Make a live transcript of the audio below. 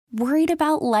Worried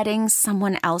about letting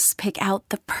someone else pick out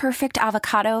the perfect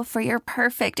avocado for your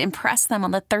perfect impress them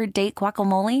on the third date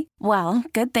guacamole? Well,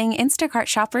 good thing Instacart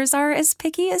shoppers are as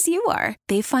picky as you are.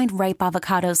 They find ripe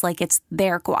avocados like it's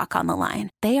their guac on the line.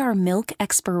 They are milk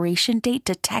expiration date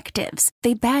detectives.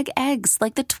 They bag eggs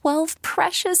like the 12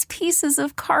 precious pieces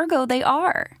of cargo they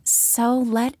are. So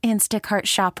let Instacart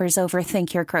shoppers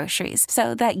overthink your groceries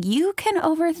so that you can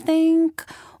overthink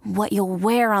what you'll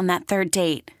wear on that third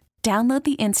date. Download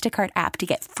the Instacart app to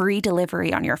get free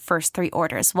delivery on your first 3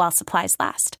 orders while supplies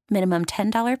last. Minimum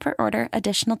 $10 per order.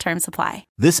 Additional terms apply.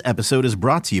 This episode is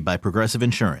brought to you by Progressive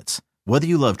Insurance. Whether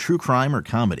you love true crime or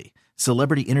comedy,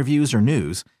 celebrity interviews or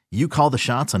news, you call the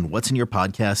shots on what's in your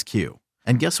podcast queue.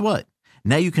 And guess what?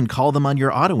 Now you can call them on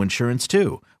your auto insurance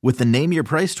too with the Name Your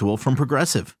Price tool from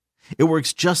Progressive. It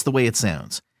works just the way it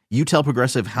sounds. You tell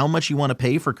Progressive how much you want to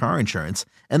pay for car insurance,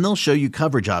 and they'll show you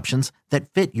coverage options that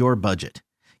fit your budget.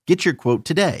 Get your quote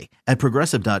today at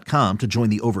Progressive.com to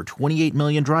join the over 28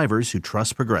 million drivers who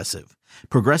trust Progressive.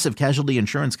 Progressive Casualty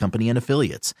Insurance Company and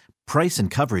Affiliates. Price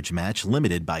and coverage match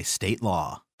limited by state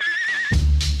law.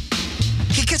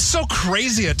 He gets so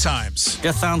crazy at times.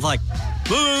 Just sounds like...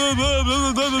 You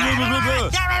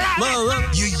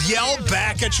yell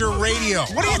back at your radio.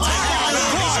 What are you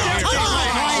talking?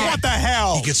 What the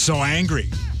hell? He gets so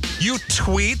angry. You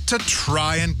tweet to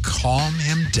try and calm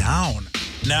him down.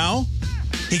 Now...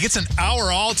 he gets an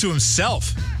hour all to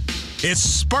himself. It's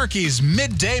Sparky's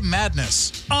Midday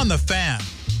Madness on The Fan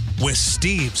with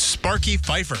Steve Sparky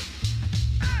Pfeiffer.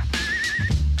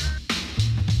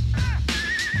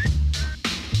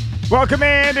 Welcome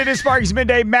in. It is Sparky's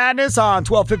Midday Madness on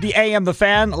 1250 AM The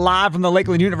Fan, live from the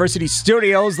Lakeland University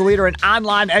studios, the leader in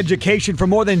online education for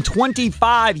more than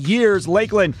 25 years,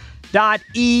 lakeland.edu.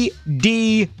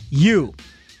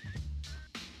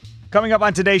 Coming up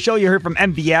on today's show, you heard from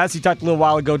MVS. He talked a little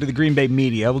while ago to the Green Bay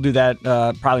media. We'll do that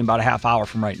probably in about a half hour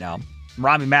from right now.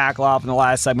 Rami Makloff in the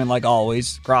last segment, like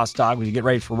always. Crosstalk. We can get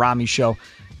ready for Rami's show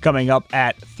coming up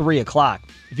at 3 o'clock.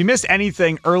 If you missed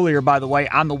anything earlier, by the way,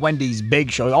 on the Wendy's Big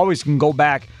Show, you always can go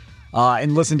back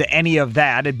and listen to any of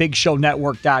that at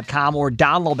BigShowNetwork.com or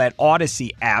download that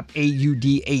Odyssey app,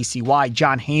 Audacy.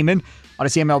 John Heyman,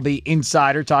 Odyssey MLB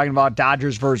insider, talking about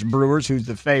Dodgers versus Brewers, who's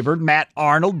the favorite. Matt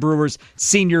Arnold, Brewers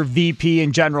senior VP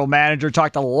and general manager,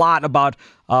 talked a lot about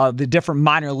the different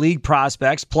minor league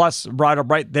prospects, plus brought up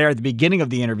right there at the beginning of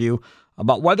the interview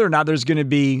about whether or not there's going to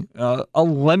be a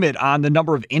limit on the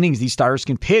number of innings these starters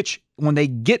can pitch when they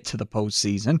get to the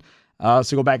postseason.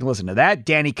 So go back and listen to that.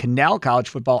 Danny Cannell, college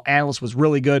football analyst, was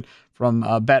really good from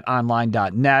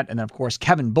betonline.net. And then, of course,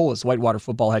 Kevin Bullis, Whitewater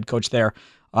football head coach there,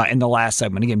 in the last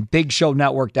segment. Again,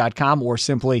 BigShowNetwork.com or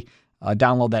simply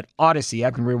download that Odyssey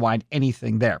app and rewind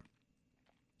anything there.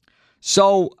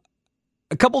 So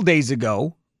a couple days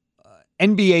ago,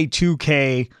 NBA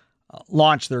 2K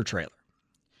launched their trailer.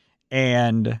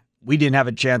 And we didn't have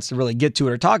a chance to really get to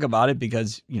it or talk about it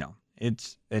because, you know,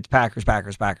 it's Packers.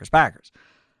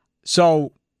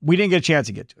 So we didn't get a chance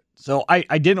to get to it. So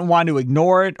I didn't want to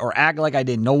ignore it or act like I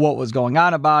didn't know what was going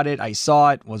on about it. I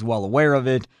saw it, was well aware of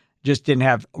it. Just didn't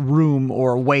have room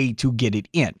or a way to get it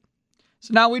in.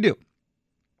 So now we do.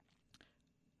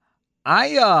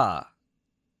 I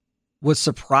was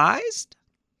surprised,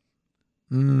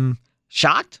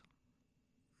 shocked,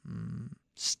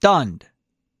 stunned,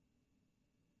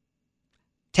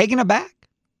 taken aback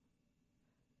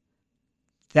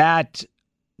that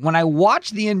when I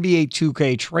watched the NBA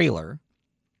 2K trailer,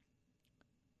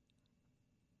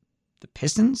 the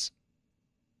Pistons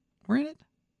were in it.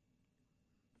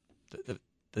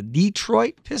 The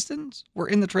Detroit Pistons were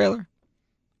in the trailer.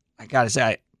 I gotta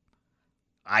say,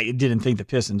 I didn't think the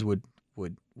Pistons would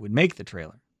make the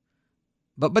trailer,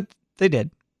 but they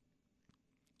did.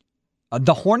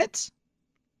 The Hornets,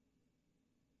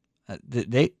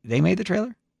 they made the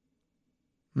trailer.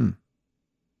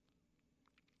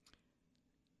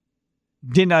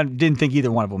 Didn't think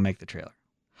either one of them would make the trailer.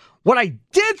 What I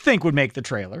did think would make the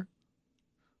trailer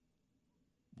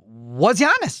was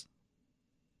Giannis.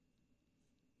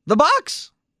 The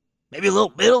Bucks. Maybe a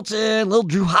little Middleton, a little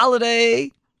Drew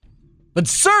Holiday. But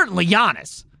certainly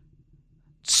Giannis.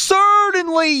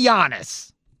 Certainly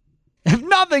Giannis. If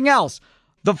nothing else,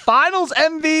 the Finals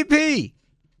MVP.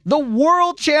 The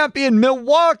world champion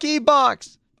Milwaukee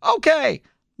Bucks. Okay.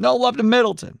 No love to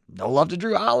Middleton. No love to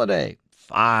Drew Holiday.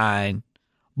 Fine.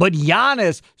 But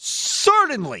Giannis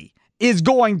certainly is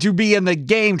going to be in the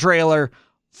game trailer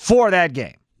for that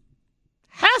game.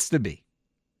 Has to be.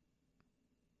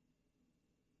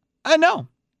 No.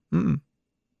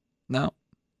 No.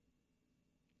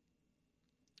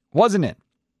 Wasn't it?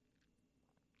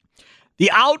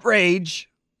 The outrage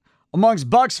amongst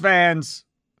Bucks fans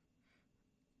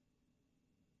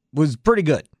was pretty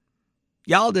good.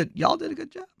 Y'all did a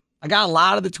good job. I got a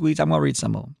lot of the tweets. I'm going to read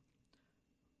some of them.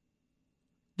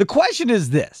 The question is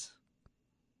this.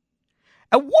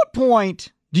 At what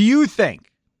point do you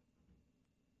think,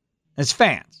 as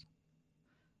fans,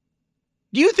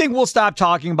 do you think we'll stop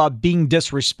talking about being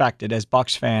disrespected as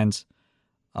Bucks fans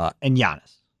and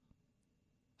Giannis?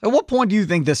 At what point do you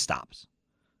think this stops?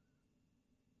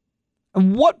 At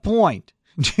what point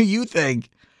do you think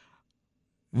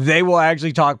they will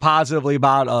actually talk positively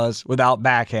about us without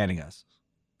backhanding us?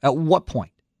 At what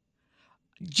point?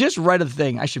 Just read a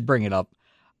thing. I should bring it up.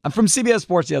 I'm from CBS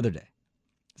Sports the other day.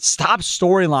 Top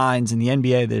storylines in the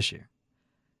NBA this year.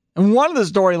 And one of the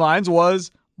storylines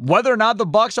was whether or not the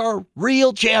Bucks are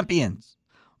real champions.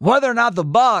 Whether or not the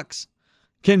Bucks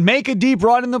can make a deep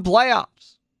run in the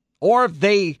playoffs. Or if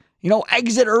they,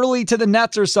 exit early to the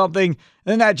Nets or something,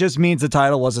 then that just means the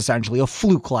title was essentially a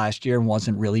fluke last year and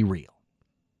wasn't really real.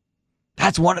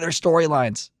 That's one of their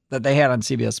storylines that they had on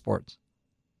CBS Sports.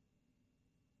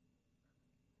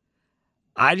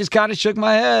 I just kind of shook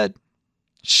my head.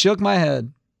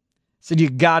 Said,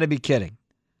 you got to be kidding.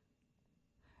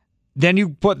 Then you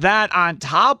put that on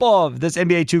top of this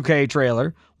NBA 2K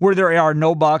trailer where there are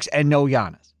no Bucks and no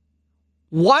Giannis.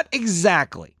 What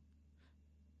exactly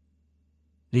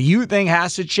do you think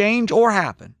has to change or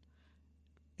happen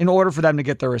in order for them to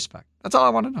get their respect? That's all I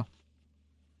want to know.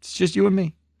 It's just you and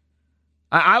me.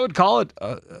 I would call it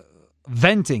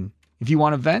venting if you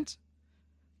want to vent.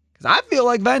 Because I feel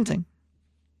like venting.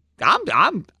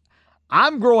 I'm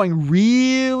growing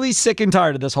really sick and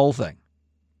tired of this whole thing.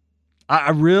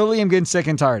 I really am getting sick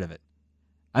and tired of it.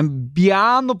 I'm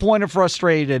beyond the point of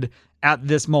frustrated at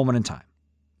this moment in time.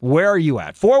 Where are you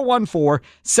at?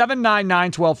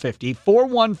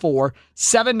 414-799-1250.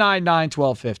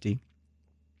 414-799-1250.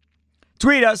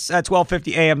 Tweet us at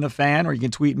 1250 AM The Fan, or you can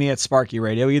tweet me at Sparky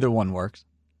Radio. Either one works.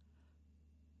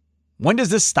 When does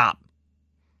this stop?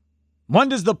 When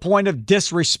does the point of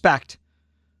disrespect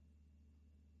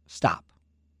stop?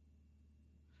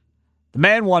 The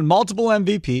man won multiple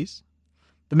MVPs.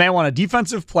 The man won a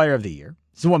Defensive Player of the Year.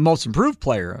 He's won Most Improved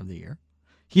Player of the Year.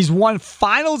 He's won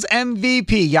Finals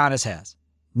MVP, Giannis has.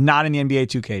 Not in the NBA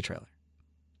 2K trailer.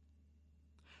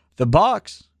 The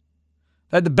Bucks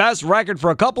had the best record for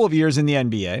a couple of years in the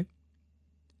NBA.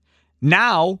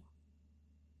 Now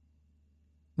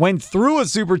went through a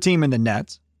super team in the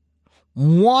Nets.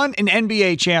 Won an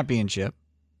NBA championship.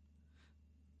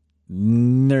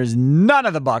 There's none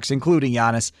of the Bucks, including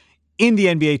Giannis, in the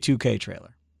NBA 2K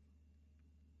trailer.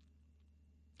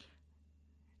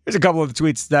 Here's a couple of the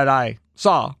tweets that I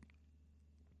saw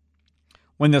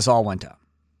when this all went down.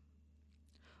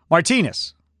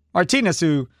 Martinez,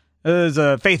 who is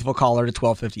a faithful caller to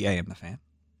 1250 AM The Fan,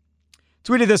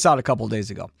 tweeted this out a couple of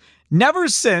days ago. Never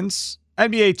since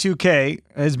NBA 2K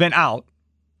has been out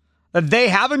that they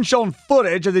haven't shown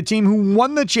footage of the team who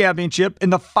won the championship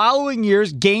in the following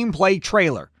year's gameplay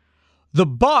trailer. The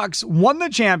Bucks won the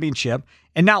championship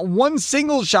and not one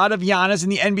single shot of Giannis in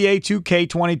the NBA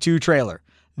 2K22 trailer.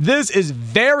 This is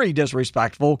very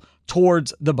disrespectful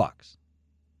towards the Bucks.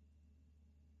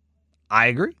 I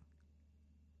agree.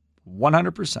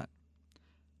 100%.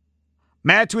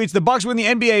 Matt tweets, the Bucks win the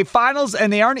NBA Finals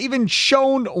and they aren't even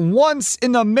shown once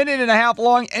in the minute-and-a-half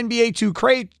long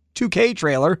NBA 2K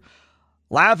trailer.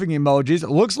 Laughing emojis. It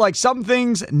looks like some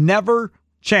things never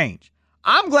change.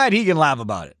 I'm glad he can laugh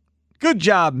about it. Good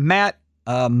job, Matt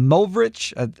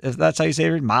Movrich, if that's how you say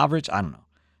it. Movrich? I don't know.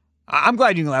 I'm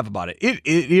glad you can laugh about it.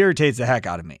 It irritates the heck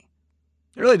out of me.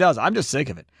 It really does. I'm just sick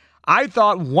of it. I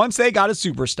thought once they got a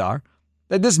superstar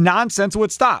that this nonsense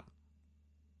would stop.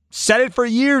 Said it for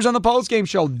years on the postgame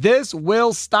show. This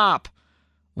will stop.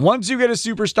 Once you get a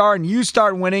superstar and you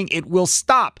start winning, it will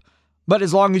stop. But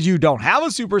as long as you don't have a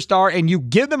superstar and you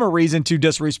give them a reason to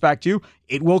disrespect you,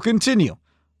 it will continue.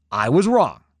 I was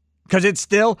wrong because it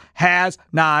still has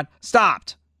not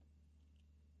stopped.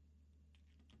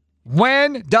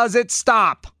 When does it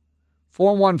stop?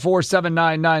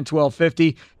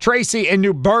 414-799-1250. Tracy in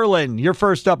New Berlin, you're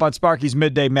first up on Sparky's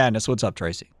Midday Madness. What's up,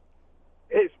 Tracy?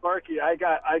 Hey, Sparky, I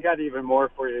got even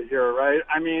more for you here, right?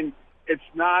 I mean, it's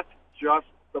not just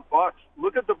the Bucks.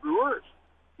 Look at the Brewers.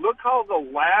 Look how the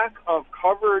lack of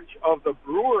coverage of the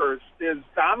Brewers is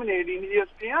dominating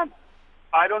ESPN.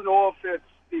 I don't know if it's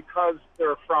because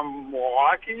they're from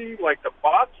Milwaukee, like the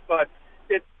Bucks, but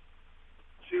it's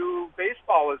to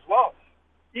baseball as well.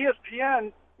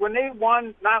 ESPN, when they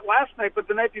won, not last night, but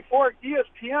the night before,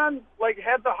 ESPN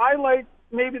had to highlight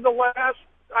maybe the last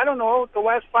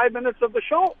 5 minutes of the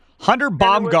show. Hunter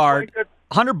Baumgart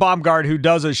Hunter Baumgart, who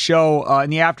does a show in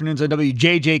the afternoons on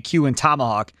WJJQ in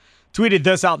Tomahawk, tweeted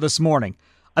this out this morning.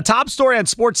 A top story on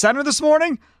SportsCenter this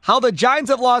morning, how the Giants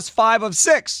have lost 5 of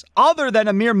 6. Other than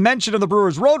a mere mention of the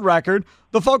Brewers' road record,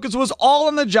 the focus was all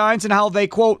on the Giants and how they,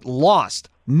 quote, lost,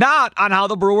 not on how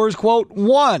the Brewers, quote,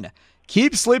 won.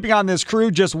 Keep sleeping on this crew.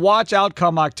 Just watch out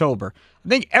come October. I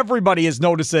think everybody is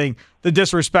noticing the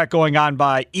disrespect going on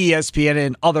by ESPN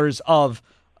and others of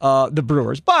the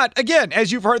Brewers. But, again,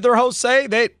 as you've heard their hosts say,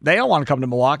 they don't want to come to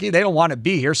Milwaukee. They don't want to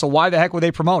be here, so why the heck would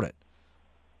they promote it?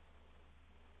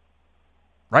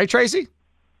 Right, Tracy?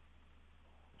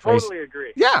 Totally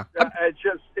agree. Yeah. It's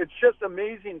just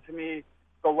amazing to me,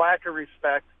 the lack of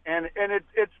respect, and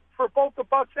it's for both the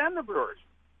Bucks and the Brewers.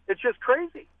 It's just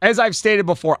crazy. As I've stated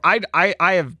before, I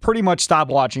have pretty much stopped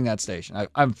watching that station.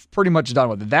 I'm pretty much done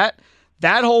with it.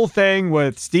 That whole thing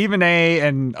with Stephen A.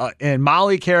 and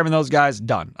Molly Karam and those guys,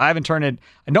 done. I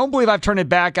don't believe I've turned it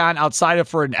back on outside of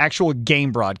for an actual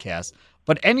game broadcast.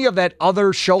 But any of that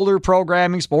other shoulder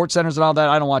programming, sports centers and all that,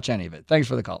 I don't watch any of it. Thanks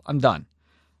for the call. I'm done.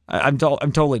 I'm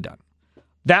totally done.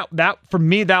 That for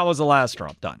me, that was the last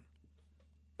straw. Done.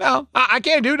 Well, I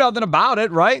can't do nothing about it,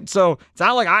 right? So it's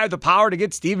not like I have the power to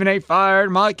get Stephen A.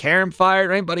 fired, Molly Karam fired,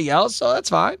 or anybody else, so that's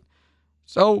fine.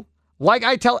 So, like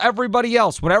I tell everybody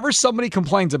else, whenever somebody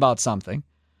complains about something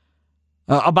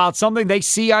they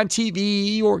see on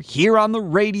TV or hear on the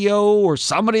radio or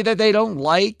somebody that they don't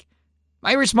like,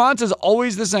 my response is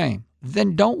always the same.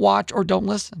 Then don't watch or don't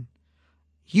listen.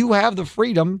 You have the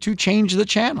freedom to change the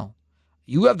channel.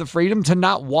 You have the freedom to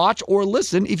not watch or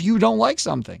listen if you don't like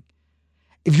something.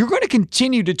 If you're going to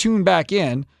continue to tune back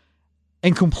in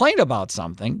and complain about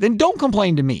something, then don't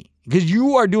complain to me because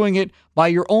you are doing it by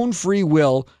your own free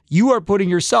will. You are putting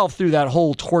yourself through that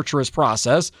whole torturous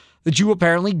process that you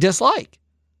apparently dislike.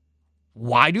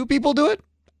 Why do people do it?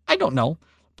 I don't know,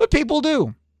 but people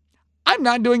do. I'm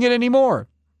not doing it anymore.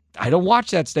 I don't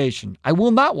watch that station. I will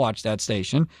not watch that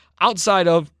station outside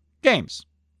of games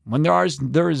when there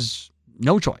is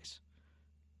no choice.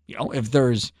 You know, if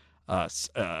there's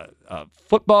a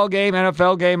football game,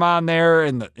 NFL game on there,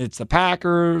 and it's the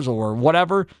Packers or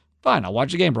whatever, fine, I'll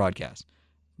watch the game broadcast.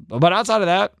 But outside of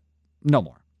that, no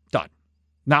more. Done.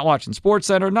 Not watching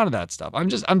SportsCenter, none of that stuff. I'm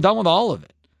done with all of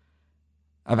it.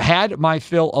 I've had my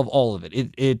fill of all of it.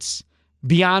 It's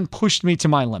beyond pushed me to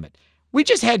my limit. We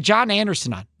just had John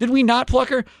Anderson on. Did we not,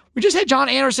 Plucker? We just had John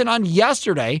Anderson on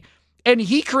yesterday, and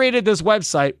he created this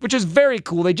website, which is very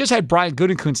cool. They just had Brian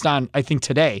Gutekunst on, I think,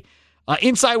 today.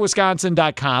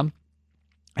 InsideWisconsin.com.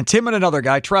 And Tim and another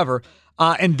guy, Trevor,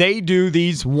 and they do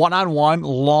these one-on-one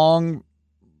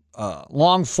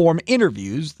long-form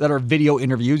interviews that are video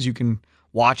interviews. You can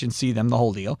watch and see them, the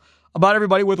whole deal, about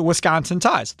everybody with Wisconsin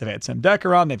ties. They've had Sam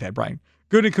Decker on. They've had Brian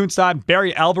Gutekunst on.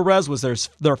 Barry Alvarez was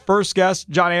their first guest,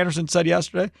 John Anderson said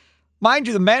yesterday. Mind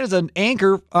you, the man is an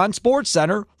anchor on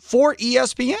SportsCenter for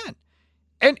ESPN.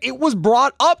 And it was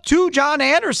brought up to John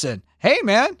Anderson. Hey,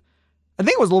 man, I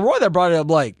think it was Leroy that brought it up.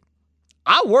 Like,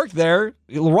 I worked there.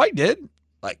 Leroy did.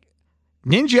 Like,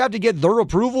 didn't you have to get their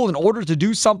approval in order to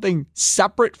do something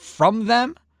separate from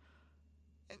them?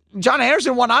 John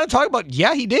Anderson went on to talk about,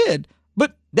 yeah, he did.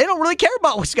 But they don't really care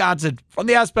about Wisconsin from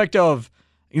the aspect of,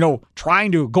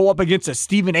 trying to go up against a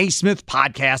Stephen A. Smith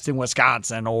podcast in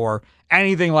Wisconsin or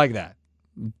anything like that.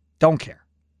 Don't care.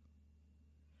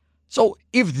 So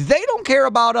if they don't care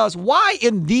about us, why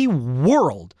in the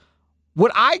world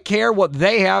would I care what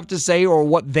they have to say or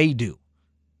what they do?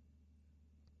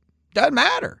 Doesn't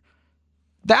matter.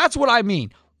 That's what I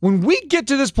mean. When we get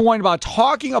to this point about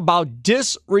talking about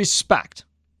disrespect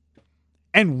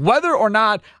and whether or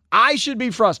not I should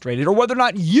be frustrated or whether or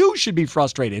not you should be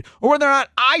frustrated or whether or not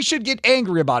I should get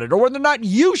angry about it or whether or not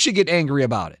you should get angry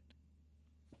about it,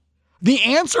 the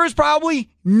answer is probably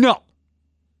no.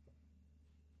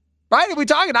 Right? If we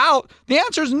talk it out, the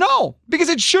answer is no, because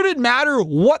it shouldn't matter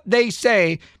what they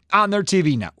say on their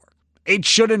TV network. It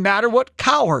shouldn't matter what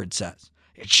Cowherd says.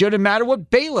 It shouldn't matter what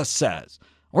Bayless says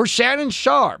or Shannon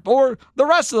Sharp or the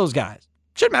rest of those guys.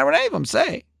 It shouldn't matter what any of them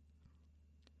say.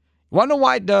 You want to know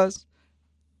why it does?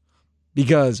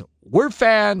 Because we're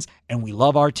fans and we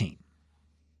love our team.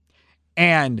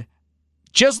 And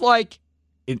just like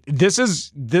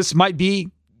this might be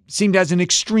seemed as an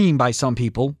extreme by some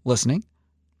people listening,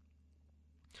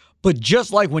 but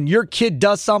just like when your kid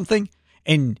does something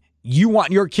and you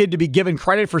want your kid to be given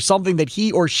credit for something that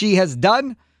he or she has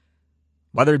done,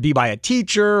 whether it be by a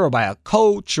teacher or by a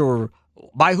coach or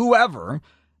by whoever,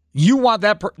 you want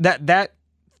that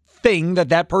thing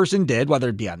that person did, whether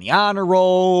it be on the honor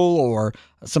roll or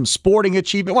some sporting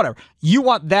achievement, whatever. You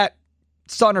want that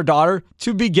son or daughter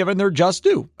to be given their just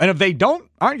due. And if they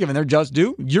aren't given their just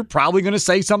due, you're probably going to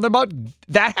say something about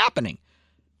that happening.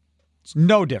 It's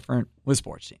no different with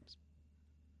sports teams.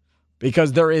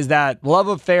 Because there is that love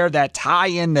affair, that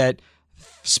tie-in that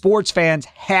sports fans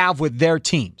have with their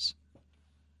teams.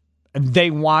 And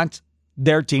they want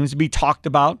their teams to be talked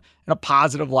about in a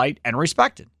positive light and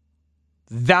respected.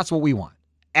 That's what we want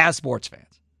as sports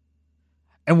fans.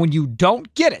 And when you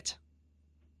don't get it,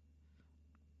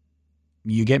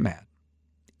 you get mad.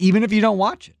 Even if you don't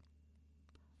watch it.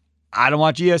 I don't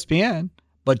watch ESPN,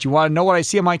 but you want to know what I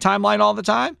see on my timeline all the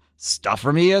time? Stuff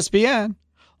from ESPN.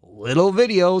 Little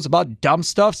videos about dumb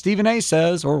stuff Stephen A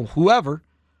says or whoever.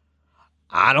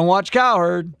 I don't watch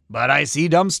Cowherd, but I see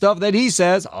dumb stuff that he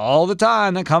says all the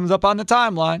time that comes up on the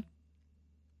timeline.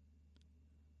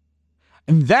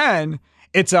 And then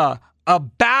it's a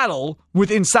battle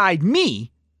with inside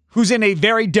me who's in a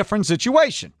very different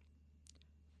situation.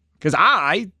 Because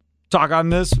I talk on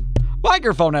this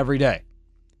microphone every day.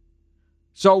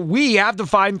 So we have to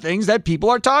find things that people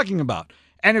are talking about.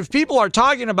 And if people are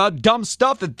talking about dumb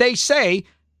stuff that they say,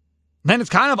 then it's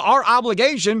kind of our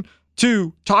obligation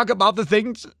to talk about the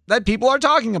things that people are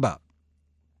talking about.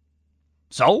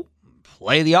 So,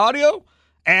 play the audio,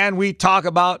 and we talk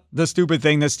about the stupid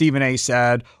thing that Stephen A.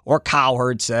 said, or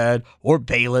Cowherd said, or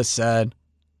Bayless said,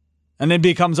 and it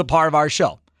becomes a part of our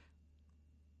show.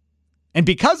 And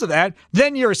because of that,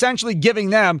 then you're essentially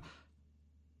giving them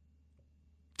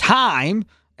time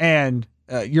and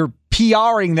you're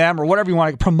PRing them or whatever you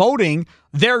want, promoting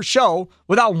their show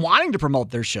without wanting to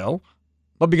promote their show,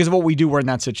 but because of what we do, we're in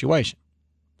that situation.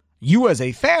 You as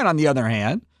a fan, on the other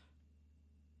hand,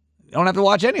 don't have to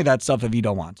watch any of that stuff if you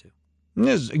don't want to.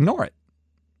 Just ignore it.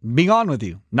 Be on with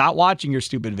you. Not watching your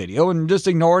stupid video and just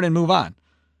ignore it and move on.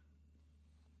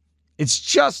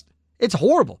 It's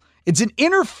horrible. It's an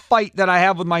inner fight that I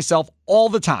have with myself all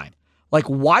the time. Like,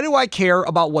 why do I care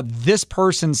about what this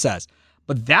person says?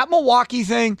 But that Milwaukee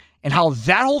thing and how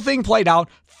that whole thing played out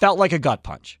felt like a gut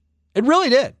punch. It really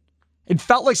did. It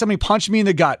felt like somebody punched me in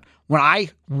the gut when I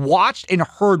watched and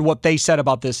heard what they said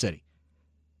about this city.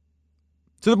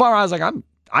 To the point where I was like,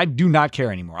 I do not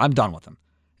care anymore. I'm done with them.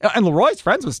 And Leroy's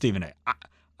friends with Stephen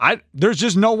A. There's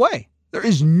just no way. There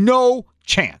is no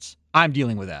chance I'm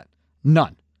dealing with that.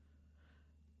 None.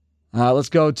 Let's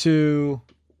go to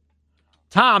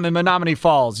Tom in Menominee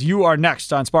Falls. You are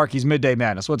next on Sparky's Midday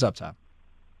Madness. What's up, Tom?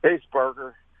 Hey,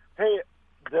 Sparker. Hey,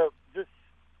 the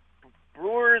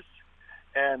Brewers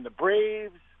and the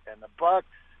Braves and the Bucks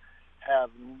have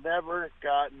never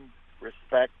gotten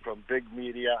respect from big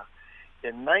media.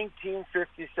 In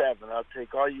 1957, I'll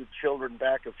take all you children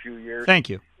back a few years. Thank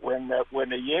you. When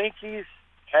the Yankees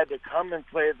had to come and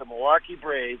play the Milwaukee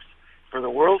Braves for the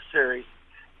World Series,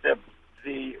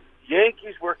 the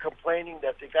Yankees were complaining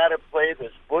that they got to play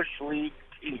this Bush League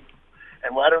team.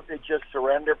 And why don't they just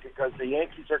surrender because the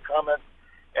Yankees are coming,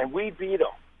 and we beat them.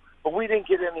 But we didn't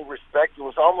get any respect. It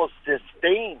was almost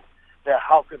disdain that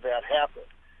how could that happen.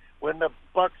 When the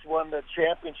Bucks won the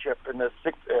championship in the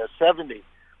 70s,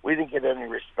 we didn't get any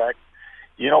respect.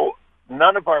 You know,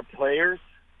 none of our players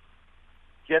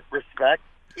get respect.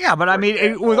 Yeah, but I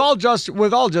mean, with all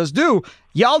just due,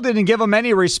 y'all didn't give them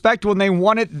any respect when they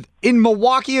won it in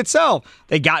Milwaukee itself.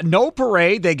 They got no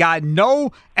parade. They got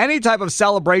no any type of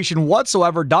celebration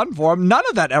whatsoever done for them. None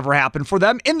of that ever happened for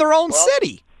them in their own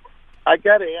city. I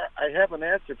have an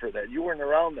answer for that. You weren't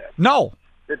around then. No.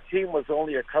 The team was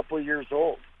only a couple years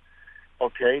old.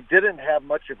 Okay, didn't have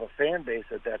much of a fan base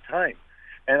at that time.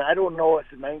 And I don't know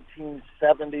if in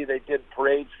 1970 they did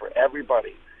parades for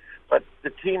everybody. But the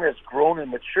team has grown and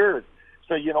matured.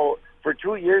 So, you know, for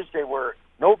 2 years they were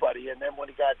nobody. And then when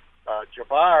he got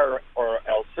Jabbar or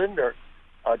Alcindor,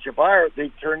 Jabbar, they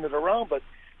turned it around. But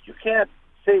you can't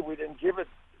say we didn't give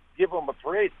them a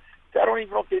parade. I don't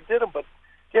even know if they did them, but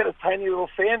they had a tiny little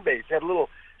fan base. They had a little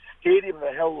stadium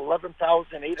that held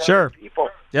 11,800 people.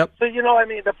 Yep. So, you know, I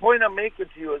mean, the point I'm making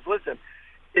to you is, listen,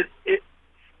 if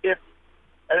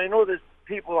and I know there's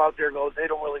people out there go, they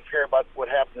don't really care about what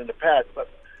happened in the past, but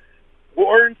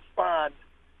Warren Spahn,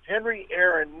 Henry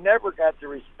Aaron never got the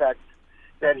respect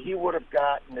that he would have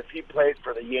gotten if he played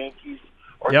for the Yankees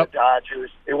or the Dodgers.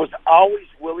 It was always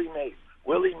Willie Mays.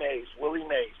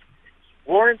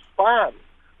 Warren Spahn,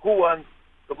 who won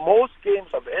the most games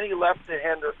of any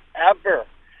left-hander ever,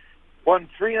 won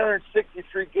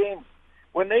 363 games.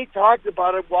 When they talked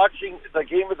about it watching the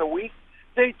game of the week,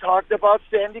 they talked about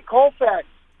Sandy Koufax,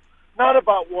 not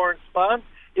about Warren Spahn.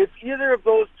 If either of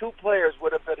those two players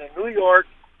would have been in New York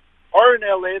or in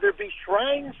L.A., there'd be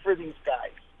shrines for these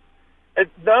guys. And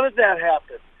none of that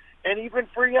happened. And even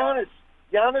for Giannis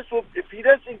will, if he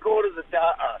doesn't go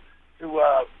to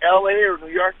L.A. or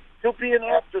New York, he'll be an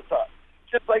afterthought,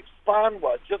 just like Spahn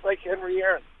was, just like Henry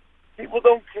Aaron. People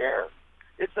don't care.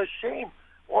 It's a shame.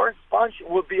 Warren Spahn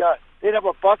would be they'd have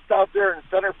a bust out there in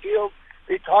center field.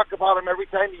 They talk about him every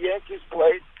time the Yankees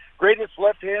played. Greatest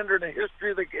left-hander in the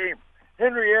history of the game.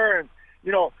 Henry Aaron,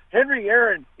 Henry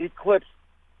Aaron eclipsed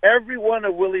every one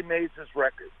of Willie Mays'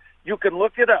 records. You can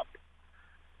look it up.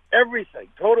 Everything.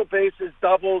 Total bases,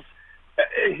 doubles,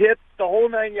 hits, the whole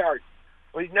 9 yards.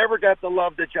 But he never got the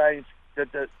love the Giants that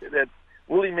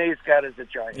Willie Mays got as a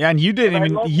Giant. Yeah, and you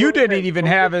didn't even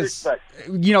have as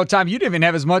Tom, you didn't even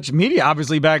have as much media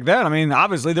obviously back then. I mean,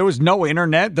 obviously there was no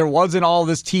internet, there wasn't all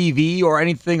this TV or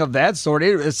anything of that sort.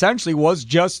 It essentially was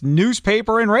just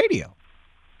newspaper and radio.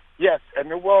 Yes, and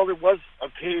there was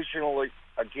occasionally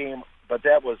a game, but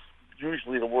that was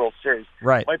usually the World Series.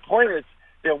 Right. My point is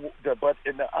but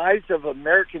in the eyes of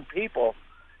American people,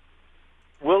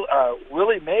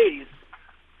 Willie Mays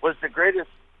was the greatest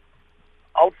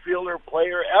outfielder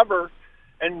player ever,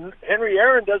 and Henry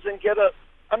Aaron doesn't get a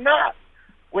nod.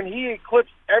 When he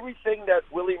eclipsed everything that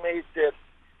Willie Mays did,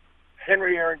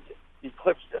 Henry Aaron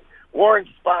eclipsed it. Warren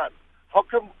Spahn. How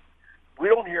come we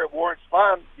don't hear Warren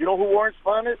Spahn? You know who Warren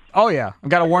Spahn is? Oh, yeah. I've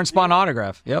got a Warren Spahn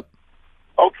autograph. Yep.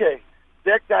 Okay.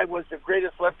 That guy was the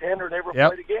greatest left-hander that ever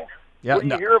played a game. Yep. What do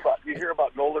you hear about? You hear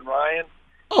about Nolan Ryan.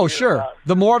 Oh, sure.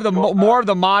 The more of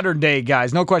the modern day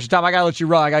guys. No question. Tom, I got to let you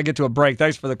run. I got to get to a break.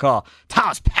 Thanks for the call.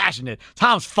 Tom's passionate.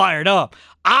 Tom's fired up.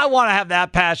 I want to have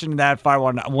that passion and that fire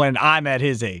when I'm at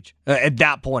his age, at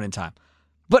that point in time.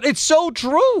 But it's so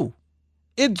true.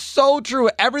 It's so true.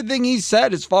 Everything he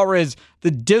said as far as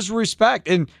the disrespect.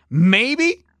 And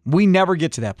maybe we never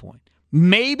get to that point.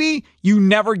 Maybe you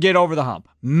never get over the hump.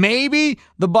 Maybe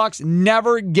the Bucks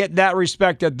never get that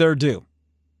respect that they're due.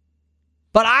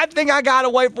 But I think I got to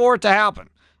wait for it to happen.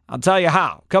 I'll tell you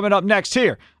how. Coming up next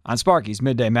here on Sparky's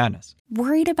Midday Madness.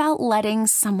 Worried about letting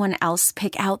someone else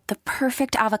pick out the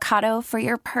perfect avocado for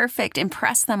your perfect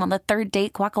impress them on the third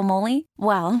date guacamole?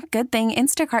 Well, good thing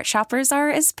Instacart shoppers are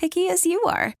as picky as you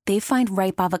are. They find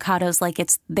ripe avocados like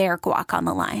it's their guac on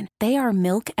the line. They are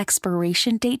milk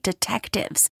expiration date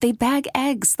detectives. They bag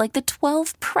eggs like the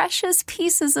 12 precious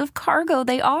pieces of cargo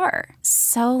they are.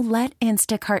 So let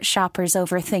Instacart shoppers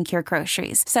overthink your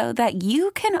groceries so that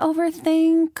you can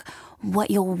overthink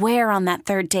what you'll wear on that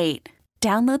third date.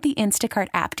 Download the Instacart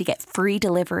app to get free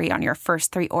delivery on your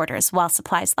first 3 orders while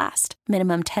supplies last.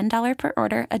 Minimum $10 per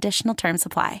order. Additional terms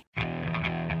apply.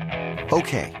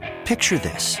 Okay, picture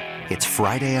this. It's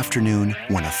Friday afternoon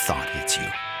when a thought hits you.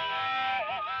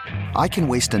 I can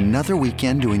waste another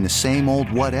weekend doing the same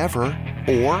old whatever,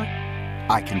 or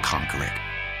I can conquer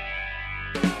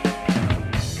it.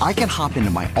 I can hop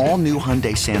into my all-new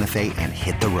Hyundai Santa Fe and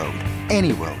hit the road.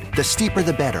 Any road. The steeper,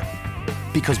 the better.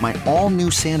 Because my all-new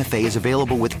Santa Fe is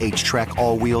available with H-Track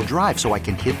all-wheel drive, so I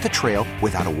can hit the trail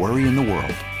without a worry in the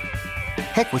world.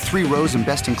 Heck, with 3 rows and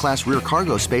best-in-class rear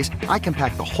cargo space, I can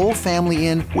pack the whole family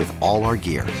in with all our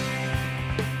gear.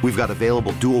 We've got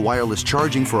available dual wireless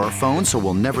charging for our phones, so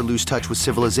we'll never lose touch with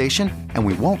civilization, and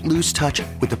we won't lose touch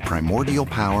with the primordial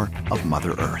power of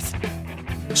Mother Earth.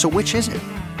 So which is it?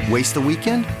 Waste the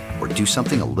weekend or do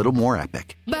something a little more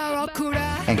epic?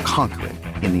 And conquer it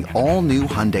in the all-new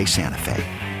Hyundai Santa Fe.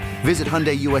 Visit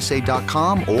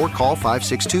HyundaiUSA.com or call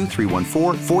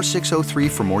 562-314-4603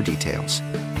 for more details.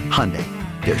 Hyundai,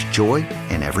 there's joy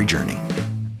in every journey.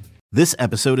 This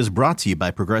episode is brought to you by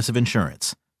Progressive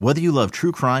Insurance. Whether you love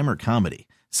true crime or comedy,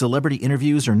 celebrity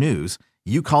interviews or news,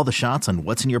 you call the shots on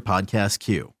what's in your podcast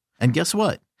queue. And guess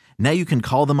what? Now you can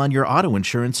call them on your auto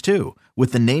insurance too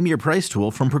with the Name Your Price tool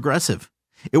from Progressive.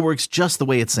 It works just the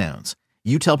way it sounds.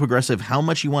 You tell Progressive how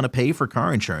much you want to pay for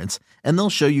car insurance, and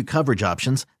they'll show you coverage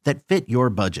options that fit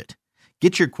your budget.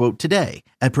 Get your quote today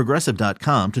at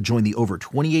Progressive.com to join the over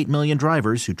 28 million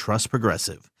drivers who trust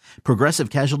Progressive. Progressive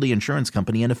Casualty Insurance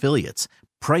Company and Affiliates.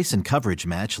 Price and coverage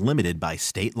match limited by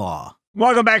state law.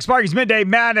 Welcome back, Sparky's Midday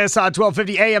Madness on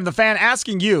 1250 AM. The Fan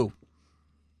asking you,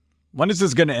 when is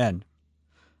this going to end?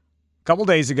 A couple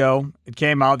days ago, it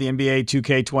came out, the NBA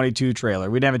 2K22 trailer.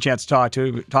 We didn't have a chance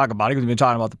to talk about it because we've been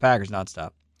talking about the Packers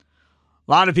nonstop. A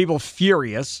lot of people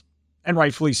furious, and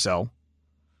rightfully so,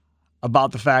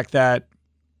 about the fact that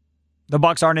the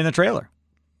Bucs aren't in the trailer.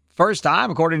 First time,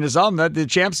 according to some, that the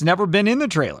champ's never been in the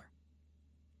trailer.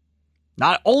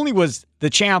 Not only was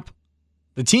the team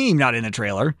not in the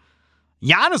trailer,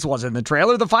 Giannis wasn't in the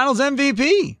trailer, the Finals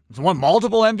MVP. He's won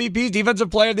multiple MVPs, Defensive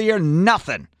Player of the Year,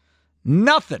 nothing.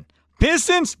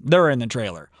 Pistons, they're in the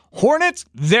trailer. Hornets,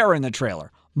 they're in the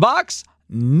trailer. Bucks,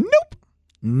 nope,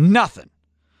 nothing.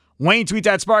 Wayne tweets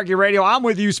at Sparky Radio. I'm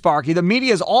with you, Sparky. The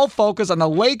media is all focused on the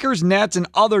Lakers, Nets, and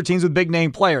other teams with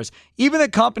big-name players. Even the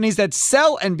companies that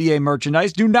sell NBA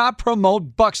merchandise do not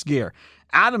promote Bucks gear.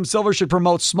 Adam Silver should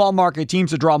promote small-market teams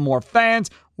to draw more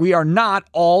fans. We are not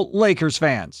all Lakers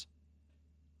fans.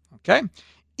 Okay.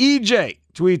 EJ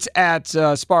tweets at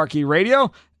Sparky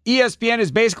Radio. ESPN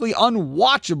is basically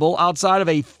unwatchable outside of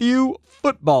a few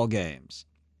football games.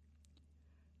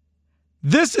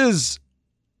 This is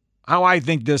how I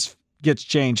think this gets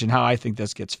changed and how I think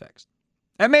this gets fixed.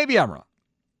 And maybe I'm wrong.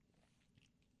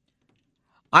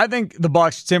 I think the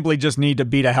Bucks simply just need to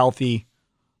beat a healthy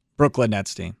Brooklyn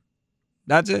Nets team.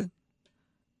 That's it.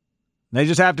 They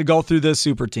just have to go through this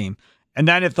super team. And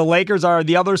then if the Lakers are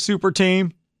the other super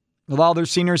team with all their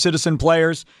senior citizen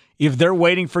players, if they're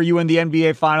waiting for you in the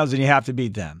NBA Finals, then you have to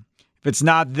beat them. If it's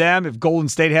not them, if Golden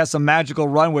State has some magical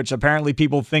run, which apparently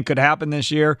people think could happen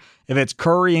this year, if it's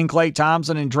Curry and Klay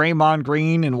Thompson and Draymond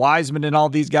Green and Wiseman and all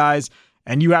these guys,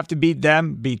 and you have to beat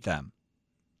them, beat them.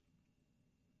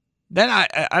 Then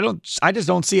I just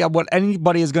don't see what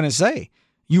anybody is going to say.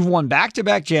 You've won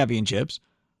back-to-back championships.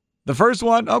 The first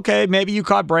one, okay, maybe you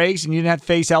caught breaks and you didn't have to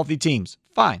face healthy teams.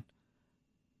 Fine.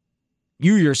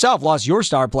 You yourself lost your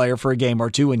star player for a game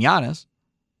or two in Giannis,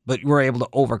 but you were able to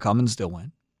overcome and still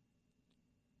win.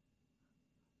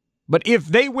 But if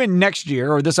they win next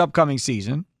year or this upcoming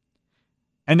season,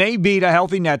 and they beat a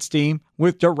healthy Nets team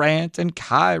with Durant and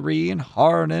Kyrie and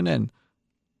Harden and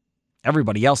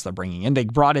everybody else they're bringing in. They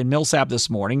brought in Millsap this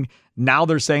morning. Now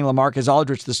they're saying LaMarcus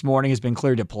Aldridge this morning has been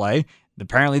cleared to play.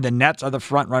 Apparently the Nets are the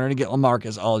front runner to get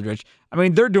LaMarcus Aldridge. I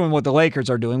mean, they're doing what the Lakers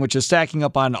are doing, which is stacking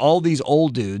up on all these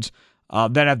old dudes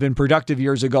that have been productive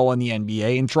years ago in the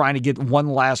NBA and trying to get one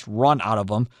last run out of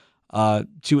them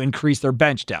to increase their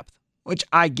bench depth, which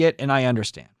I get and I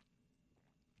understand.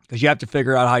 Because you have to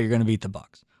figure out how you're going to beat the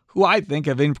Bucks, who I think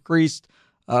have increased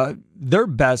their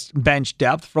best bench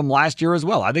depth from last year as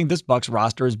well. I think this Bucks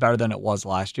roster is better than it was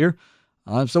last year.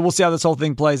 So we'll see how this whole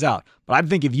thing plays out. But I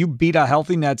think if you beat a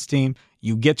healthy Nets team,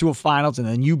 you get to a finals, and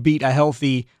then you beat a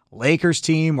healthy Lakers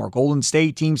team or Golden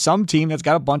State team, some team that's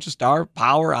got a bunch of star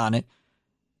power on it,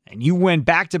 and you win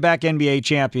back-to-back NBA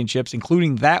championships,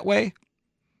 including that way,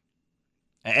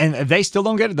 and if they still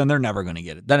don't get it, then they're never going to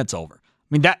get it. Then it's over. I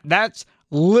mean, that's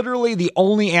literally the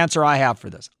only answer I have for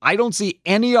this. I don't see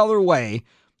any other way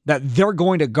that they're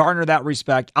going to garner that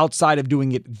respect outside of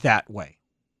doing it that way.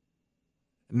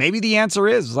 Maybe the answer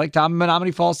is, like Tom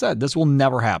Menominee Fall said, this will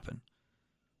never happen.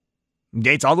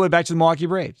 Dates all the way back to the Milwaukee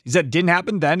Braves. He said it didn't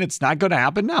happen then. It's not going to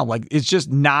happen now. Like, it's just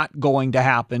not going to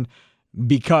happen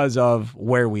because of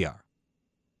where we are.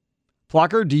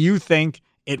 Plucker, do you think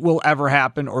it will ever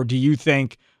happen, or do you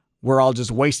think we're all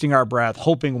just wasting our breath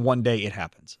hoping one day it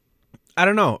happens? I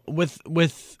don't know.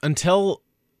 With until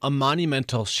a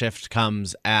monumental shift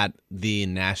comes at the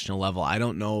national level, I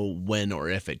don't know when or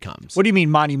if it comes. What do you mean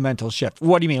monumental shift?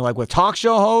 What do you mean, like with talk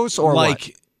show hosts or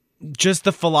like what? Just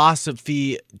the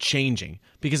philosophy changing?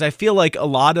 Because I feel like a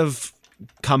lot of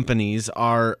companies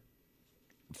are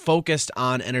focused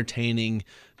on entertaining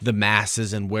the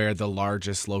masses and where the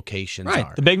largest locations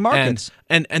are. The big markets.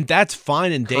 And that's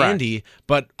fine and dandy, Correct.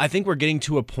 but I think we're getting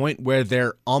to a point where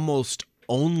they're almost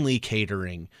only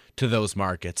catering to those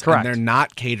markets. Correct. And they're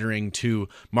not catering to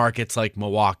markets like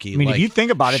Milwaukee, I mean, like if you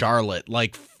think about Charlotte,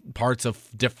 like parts of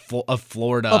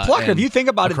Florida. Well, Plucker, if you think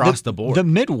about across the board. The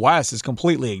Midwest is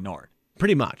completely ignored.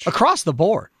 Pretty much. Across the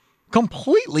board.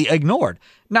 Completely ignored.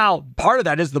 Now, part of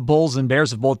that is the Bulls and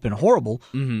Bears have both been horrible,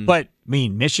 but, I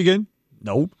mean, Michigan?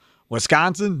 Nope.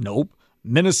 Wisconsin? Nope.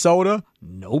 Minnesota?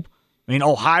 Nope. I mean,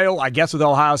 Ohio, I guess with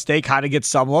Ohio State, kind of gets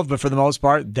some love, but for the most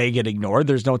part, they get ignored.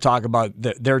 There's no talk about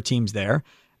their teams there.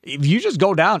 If you just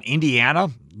go down, Indiana,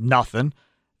 nothing.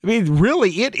 I mean,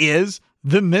 really, it is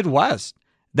the Midwest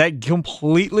that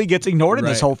completely gets ignored in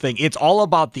this whole thing. It's all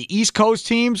about the East Coast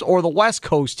teams or the West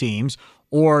Coast teams,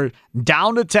 or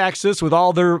down to Texas with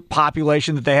all their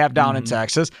population that they have down in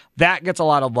Texas. That gets a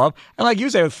lot of love. And like you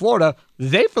say with Florida,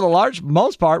 they, for the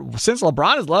most part, since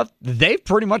LeBron has left, they've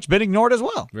pretty much been ignored as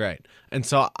well. Right. And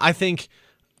so I think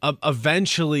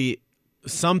eventually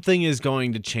something is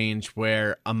going to change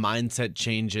where a mindset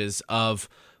changes of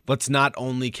let's not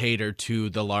only cater to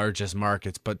the largest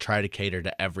markets, but try to cater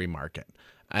to every market.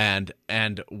 And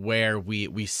where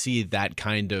we see that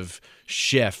kind of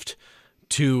shift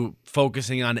to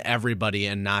focusing on everybody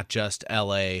and not just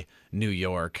LA, New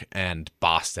York, and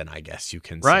Boston, I guess you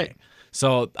can say. Right.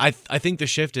 So I think the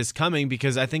shift is coming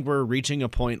because I think we're reaching a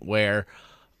point where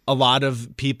a lot of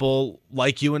people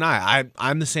like you and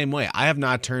I'm the same way. I have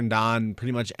not turned on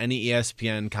pretty much any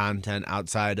ESPN content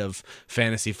outside of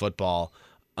fantasy football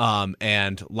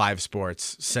and live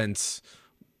sports since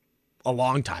a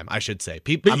long time, I should say.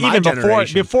 But even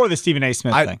before the Stephen A.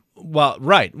 Smith thing. Well,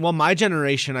 right. Well, my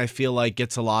generation, I feel like,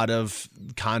 gets a lot of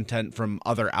content from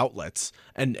other outlets.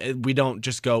 And we don't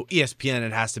just go ESPN,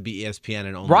 it has to be ESPN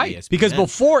and only ESPN. Because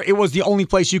before, it was the only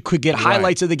place you could get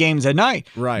highlights of the games at night.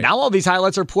 Right. Now all these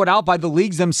highlights are put out by the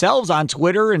leagues themselves on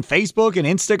Twitter and Facebook and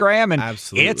Instagram. And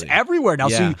Absolutely. It's everywhere now.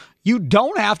 So you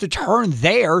don't have to turn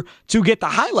there to get the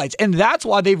highlights. And that's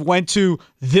why they've went to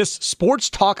this sports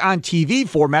talk on TV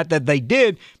format that they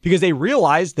did, because they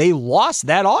realized they lost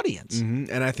that audience.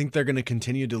 Mm-hmm. And I think they're going to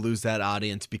continue to lose that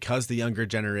audience because the younger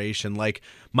generation, like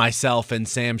myself and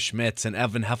Sam Schmitz and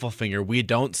Evan Heffelfinger, we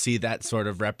don't see that sort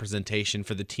of representation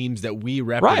for the teams that we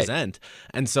represent. Right.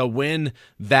 And so when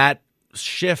that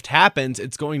shift happens,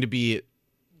 it's going to be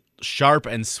sharp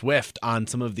and swift on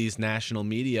some of these national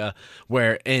media,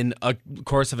 where in a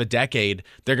course of a decade,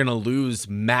 they're going to lose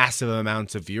massive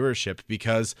amounts of viewership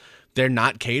because they're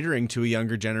not catering to a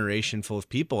younger generation full of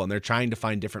people, and they're trying to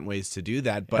find different ways to do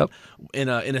that. But in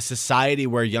a society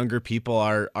where younger people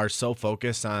are so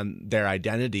focused on their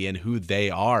identity and who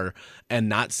they are and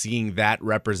not seeing that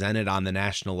represented on the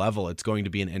national level, it's going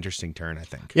to be an interesting turn, I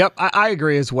think. Yep, I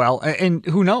agree as well. And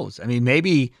who knows? I mean,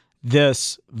 maybe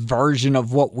this version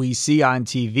of what we see on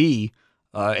TV,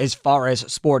 as far as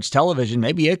sports television,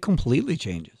 maybe it completely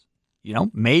changes. You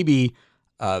know, maybe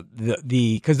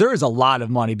because there is a lot of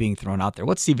money being thrown out there.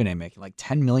 What's Stephen A. making? Like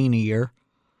 $10 million a year,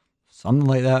 something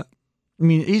like that. I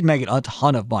mean, he's making a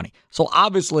ton of money. So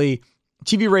obviously,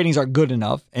 TV ratings are good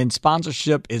enough, and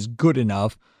sponsorship is good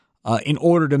enough in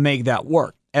order to make that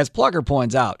work. As Plucker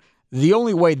points out, the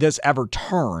only way this ever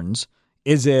turns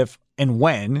is if and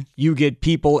when you get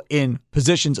people in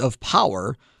positions of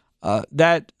power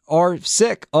that are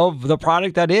sick of the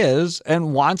product that is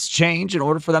and wants change in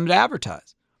order for them to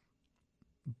advertise.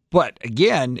 But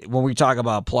again, when we talk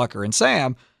about Plucker and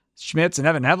Sam Schmitz and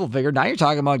Evan Heffelfinger, now you're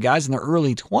talking about guys in their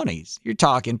early 20s. You're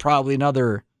talking probably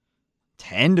another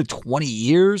 10 to 20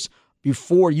 years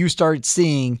before you start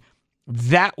seeing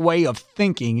that way of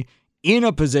thinking in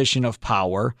a position of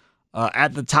power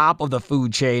at the top of the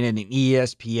food chain in an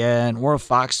ESPN or a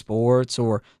Fox Sports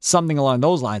or something along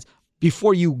those lines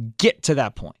before you get to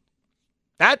that point.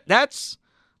 That's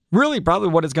really probably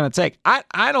what it's going to take.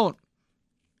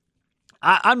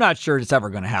 I'm not sure it's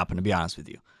ever going to happen, to be honest with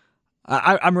you.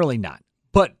 I'm really not.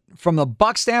 But from the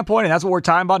Bucs standpoint, and that's what we're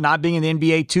talking about, not being in the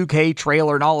NBA 2K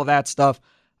trailer and all of that stuff,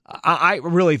 I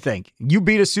really think you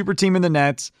beat a super team in the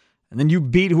Nets, and then you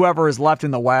beat whoever is left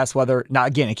in the West, now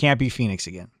again, it can't be Phoenix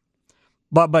again.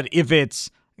 But if it's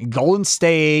Golden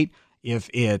State, if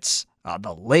it's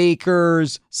the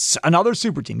Lakers, another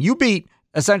super team, you beat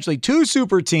essentially two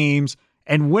super teams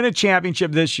and win a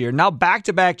championship this year. Now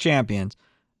back-to-back champions.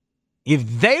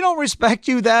 If they don't respect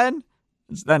you then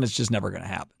it's just never going to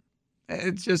happen.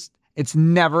 It's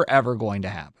never, ever going to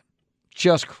happen.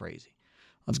 Just crazy.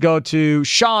 Let's go to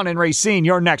Sean and Racine.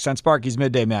 You're next on Sparky's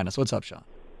Midday Madness. What's up, Sean?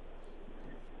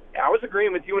 I was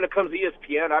agreeing with you when it comes to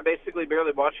ESPN. I basically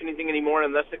barely watch anything anymore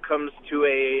unless it comes to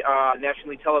a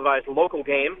nationally televised local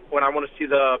game when I want to see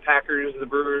the Packers, the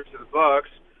Brewers, or the Bucks.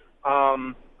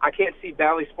 I can't see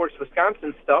Bally Sports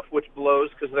Wisconsin stuff, which blows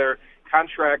because their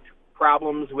contract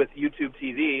problems with YouTube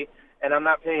TV, and I'm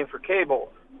not paying for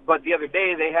cable. But the other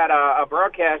day they had a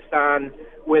broadcast on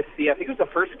with I think it was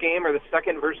the first game or the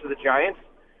second versus the Giants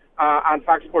on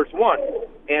Fox Sports 1.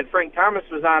 And Frank Thomas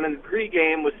was on in the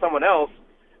pregame with someone else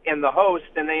and the host,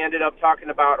 and they ended up talking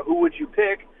about who would you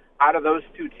pick out of those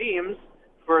two teams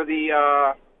for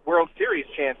the World Series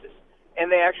chances.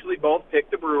 And they actually both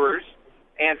picked the Brewers.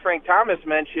 And Frank Thomas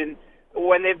mentioned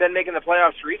when they've been making the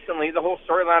playoffs recently, the whole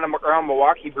storyline around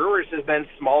Milwaukee Brewers has been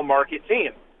small market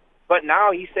team. But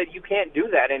now he said you can't do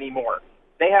that anymore.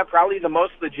 They have probably the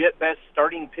most legit best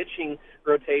starting pitching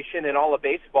rotation in all of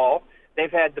baseball.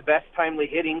 They've had the best timely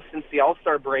hitting since the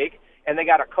All-Star break, and they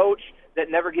got a coach that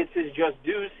never gets his just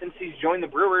dues since he's joined the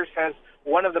Brewers, has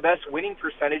one of the best winning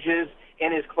percentages,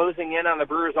 and is closing in on the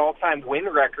Brewers' all-time win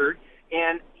record.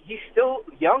 And he's still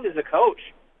young as a coach.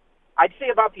 I'd say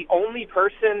about the only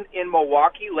person in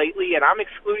Milwaukee lately, and I'm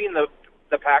excluding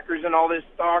the Packers and all this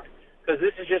talk because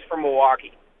this is just for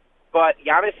Milwaukee, but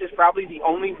Giannis is probably the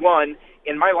only one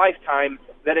in my lifetime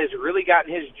that has really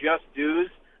gotten his just dues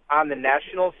on the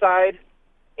national side.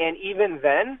 And even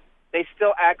then, they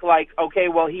still act like, okay,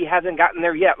 well, he hasn't gotten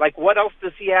there yet. Like, what else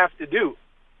does he have to do?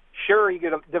 Sure, he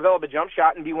could develop a jump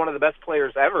shot and be one of the best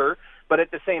players ever, but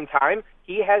at the same time,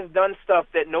 he has done stuff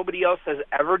that nobody else has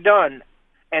ever done.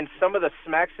 And some of the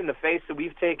smacks in the face that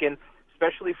we've taken,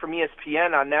 especially from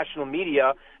ESPN on national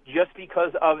media, just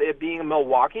because of it being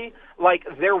Milwaukee, like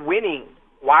they're winning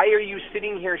Why are you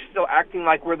sitting here still acting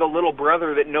like we're the little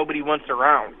brother that nobody wants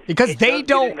around? Because they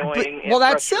don't. Well,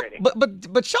 that's it.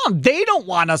 But Sean, they don't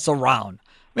want us around.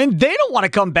 I mean, they don't want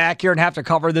to come back here and have to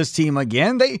cover this team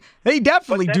again. They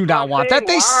definitely do not want that.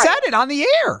 They said it on the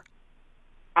air.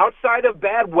 Outside of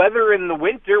bad weather in the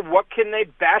winter, what can they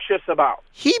bash us about?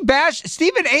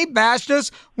 Stephen A. bashed us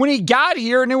when he got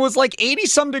here, and it was like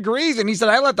 80-some degrees, and he said,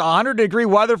 I left 100-degree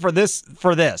weather for this.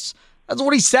 That's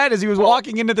what he said as he was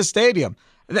walking into the stadium,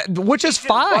 which is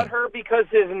fine. Butthurt because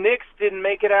his Knicks didn't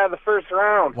make it out of the first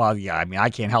round. Well, yeah, I mean, I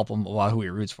can't help him who he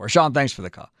roots for. Sean, thanks for the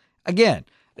call. Again,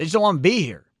 they just don't want to be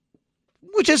here,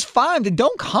 which is fine. Then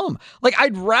don't come. Like,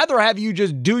 I'd rather have you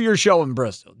just do your show in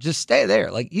Bristol. Just stay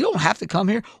there. Like, you don't have to come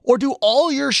here or do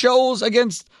all your shows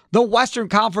against the Western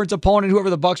Conference opponent, whoever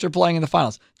the Bucks are playing in the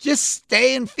finals. Just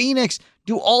stay in Phoenix.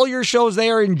 Do all your shows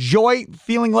there. Enjoy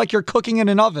feeling like you're cooking in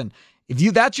an oven.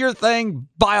 If that's your thing,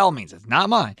 by all means, it's not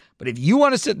mine. But if you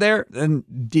want to sit there and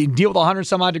deal with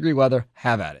 100-some-odd-degree weather,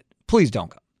 have at it. Please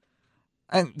don't come.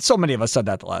 And so many of us said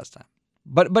that the last time.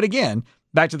 But again,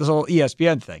 back to this whole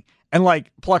ESPN thing. And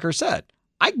like Plucker said,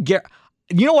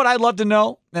 you know what I'd love to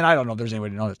know? And I don't know if there's any way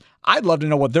to know this. I'd love to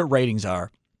know what their ratings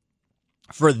are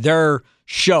for their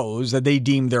shows that they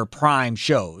deem their prime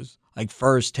shows, like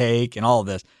First Take and all of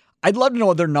this. I'd love to know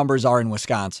what their numbers are in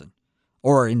Wisconsin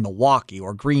or in Milwaukee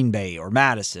or Green Bay or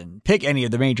Madison. Pick any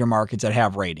of the major markets that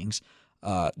have ratings,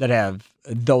 that have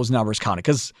those numbers counted.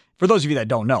 Because for those of you that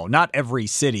don't know, not every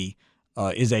city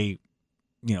is a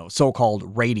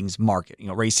so-called ratings market.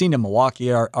 Racine and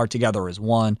Milwaukee are together as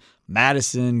one.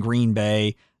 Madison, Green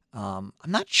Bay. I'm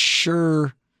not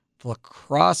sure if La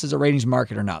Crosse is a ratings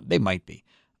market or not. They might be.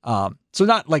 But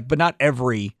not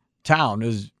every town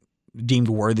is deemed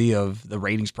worthy of the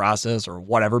ratings process or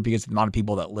whatever because of the amount of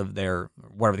people that live there,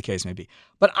 whatever the case may be.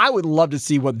 But I would love to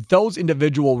see what those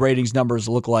individual ratings numbers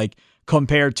look like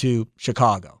compared to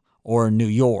Chicago or New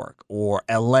York or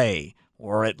LA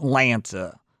or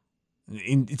Atlanta.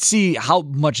 And see how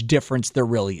much difference there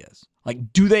really is.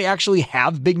 Like, do they actually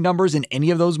have big numbers in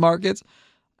any of those markets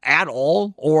at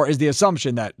all? Or is the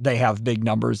assumption that they have big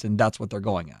numbers and that's what they're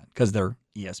going on because they're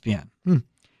ESPN?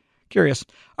 Curious.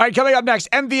 All right, coming up next,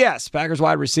 MVS, Packers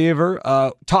wide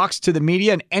receiver, talks to the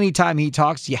media, and anytime he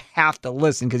talks, you have to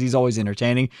listen because he's always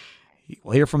entertaining.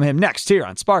 We'll hear from him next here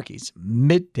on Sparky's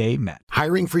Midday Met.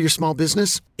 Hiring for your small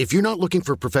business? If you're not looking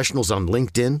for professionals on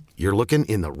LinkedIn, you're looking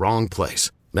in the wrong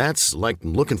place. That's like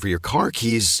looking for your car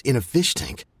keys in a fish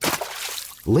tank.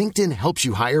 LinkedIn helps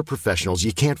you hire professionals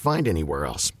you can't find anywhere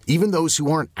else, even those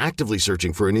who aren't actively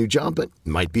searching for a new job but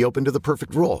might be open to the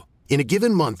perfect role. In a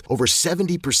given month, over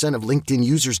 70% of LinkedIn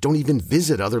users don't even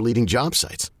visit other leading job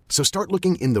sites. So start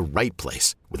looking in the right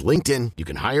place. With LinkedIn, you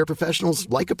can hire professionals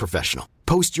like a professional.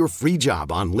 Post your free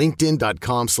job on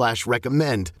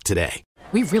linkedin.com/recommend today.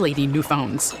 We really need new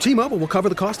phones. T-Mobile will cover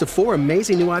the cost of 4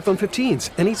 amazing new iPhone 15s,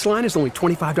 and each line is only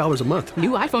 $25 a month.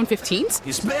 New iPhone 15s?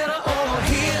 It's better over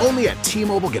here. Only at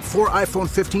T-Mobile, get 4 iPhone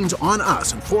 15s on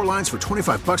us and 4 lines for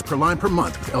 $25 per line per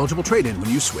month with eligible trade-in when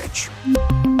you switch.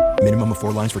 Minimum of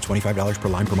 4 lines for $25 per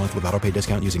line per month with autopay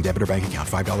discount using debit or bank account.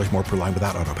 $5 more per line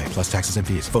without autopay, plus taxes and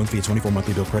fees. Phone fee at 24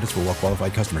 monthly bill credits for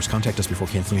well-qualified customers. Contact us before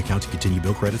canceling account to continue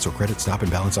bill credits or credit stop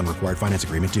and balance on required finance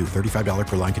agreement due. $35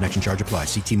 per line connection charge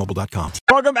applies. See T-Mobile.com.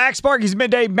 Welcome back, Sparky's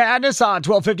Midday Madness on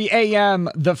 1250 AM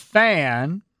The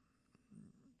Fan.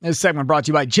 This segment brought to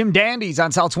you by Jim Dandy's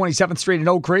on South 27th Street in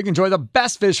Oak Creek. Enjoy the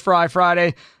best fish fry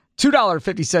Friday.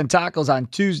 $2.50 tacos on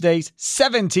Tuesdays,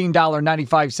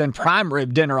 $17.95 prime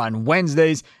rib dinner on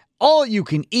Wednesdays. All you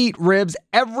can eat ribs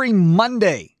every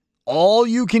Monday. All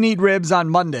you can eat ribs on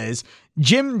Mondays.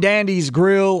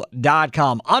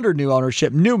 JimDandysGrill.com. Under new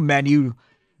ownership, new menu,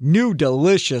 new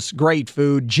delicious, great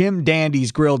food.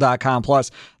 JimDandysGrill.com.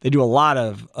 Plus, they do a lot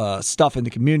of stuff in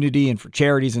the community and for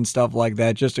charities and stuff like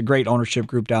that. Just a great ownership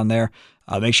group down there.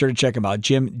 Make sure to check them out.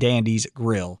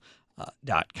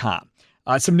 JimDandysGrill.com.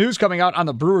 Some news coming out on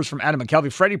the Brewers from Adam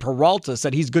McKelvey. Freddie Peralta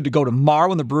said he's good to go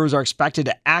tomorrow, and the Brewers are expected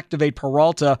to activate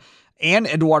Peralta and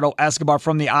Eduardo Escobar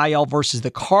from the IL versus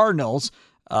the Cardinals.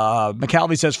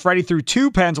 McKelvey says Freddie threw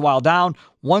 2 pens while down,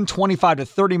 125 to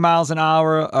 30 miles an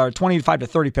hour, or 25 to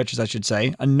 30 pitches, I should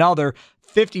say. Another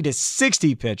 50 to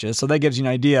 60 pitches. So that gives you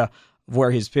an idea of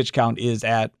where his pitch count is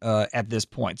at this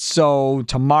point. So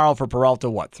tomorrow for Peralta,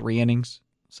 3 innings?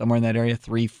 Somewhere in that area,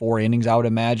 3-4 innings, I would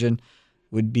imagine,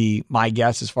 would be my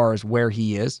guess as far as where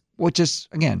he is, which is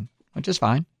fine. It's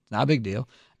not a big deal.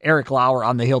 Eric Lauer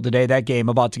on the hill today. That game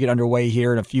about to get underway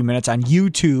here in a few minutes on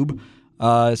YouTube.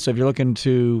 So if you're looking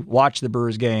to watch the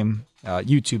Brewers game,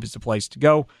 YouTube is the place to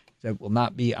go. That will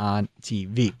not be on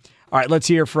TV. All right, let's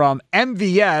hear from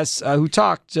MVS, who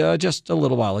talked just a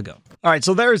little while ago. All right,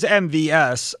 so there's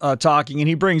MVS talking, and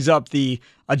he brings up the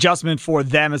adjustment for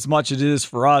them as much as it is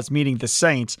for us, meaning the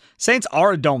Saints. Saints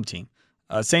are a dome team.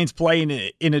 Saints play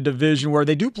in a division where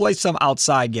they do play some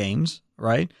outside games,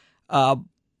 right? As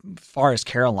far as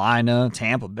Carolina,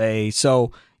 Tampa Bay.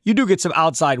 So you do get some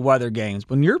outside weather games.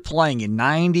 When you're playing in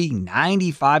 90,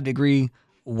 95-degree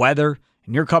weather,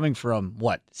 and you're coming from,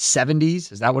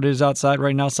 70s? Is that what it is outside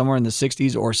right now? Somewhere in the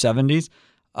 60s or 70s?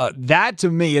 That, to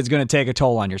me, is going to take a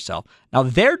toll on yourself. Now,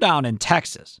 they're down in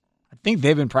Texas. I think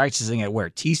they've been practicing at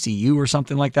TCU or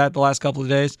something like that the last couple of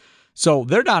days. So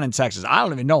they're down in Texas. I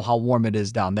don't even know how warm it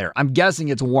is down there. I'm guessing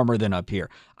it's warmer than up here.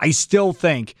 I still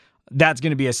think that's going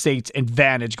to be a Saints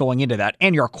advantage going into that.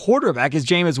 And your quarterback is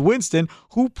Jameis Winston,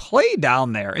 who played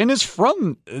down there and is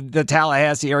from the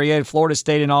Tallahassee area, Florida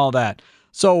State and all that.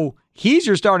 So he's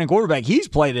your starting quarterback. He's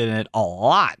played in it a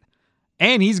lot.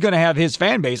 And he's going to have his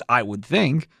fan base, I would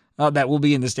think, that will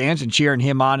be in the stands and cheering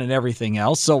him on and everything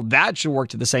else. So that should work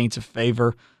to the Saints'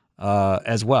 favor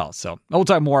as well. So we'll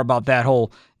talk more about that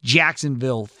whole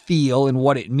Jacksonville feel and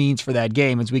what it means for that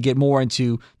game as we get more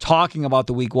into talking about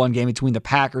the Week 1 game between the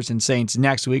Packers and Saints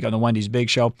next week on the Wendy's Big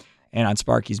Show and on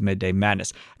Sparky's Midday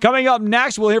Madness. Coming up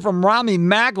next, we'll hear from Rami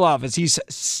Magloff as he's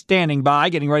standing by,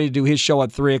 getting ready to do his show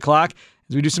at 3 o'clock.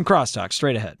 As we do some crosstalk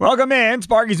straight ahead. Welcome in,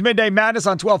 Sparky's Midday Madness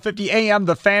on 1250 AM.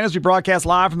 The Fan, as we broadcast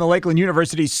live from the Lakeland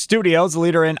University studios, the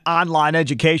leader in online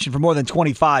education for more than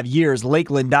 25 years,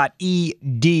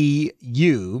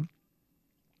 lakeland.edu.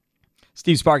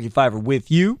 Steve Sparky Fiver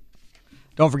with you.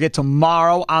 Don't forget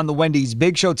tomorrow on the Wendy's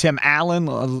Big Show, Tim Allen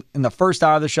in the first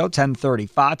hour of the show,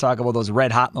 10:35, talk about those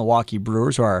red-hot Milwaukee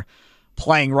Brewers who are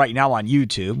playing right now on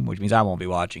YouTube, which means I won't be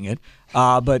watching it.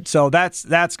 But so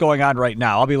that's going on right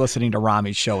now. I'll be listening to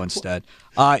Rami's show instead.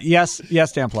 Yes,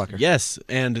 Dan Plucker. Yes,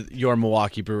 and your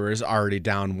Milwaukee Brewers already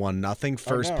down 1-0.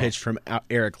 First pitch from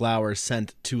Eric Lauer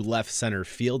sent to left center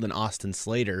field, and Austin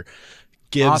Slater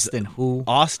gives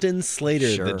Austin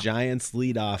Slater, the Giants'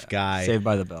 leadoff guy. Saved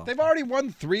by the Bell. They've already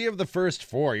won 3 of the first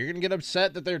 4. You're going to get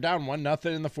upset that they're down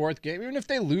 1-0 in the 4th game, even if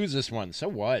they lose this one. So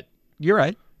what? You're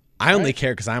right. I only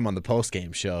care because I'm on the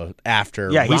post-game show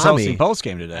after Yeah, he's hosting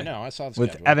post-game today. I know, I saw the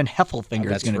with schedule. Evan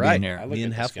Heffelfinger is going to be in there. Me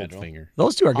and Heffelfinger.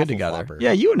 Those two are good together. Flopper.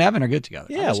 Yeah, you and Evan are good together.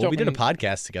 Yeah, well, we did a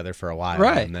podcast together for a while.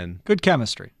 Right. And then good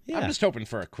chemistry. Yeah. I'm just hoping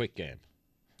for a quick game.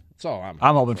 That's all I'm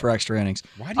hoping for extra innings.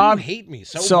 Why do you hate me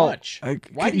so much?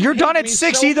 Why do you're you done hate at me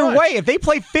 6 so either much? way. If they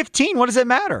play 15, what does it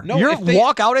matter? No, you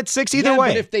walk out at 6 either way.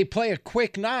 But if they play a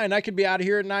quick 9, I could be out of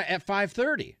here at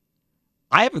 5:30.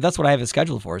 That's what I have it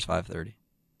scheduled for is 5:30.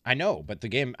 I know, but the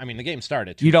game started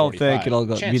at 2:45. You don't think it'll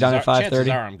be done at 5:30? Chances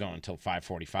are I'm going until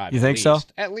 5:45. You think so?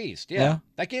 At least, yeah.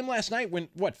 That game last night went,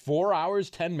 4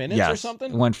 hours, 10 minutes or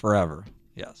something? It went forever,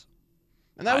 yes.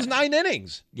 And that was 9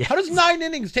 innings. Yes. How does 9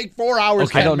 innings take 4 hours,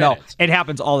 10 I don't minutes? know. It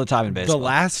happens all the time in baseball. The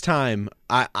last time,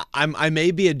 I may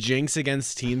be a jinx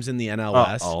against teams in the NL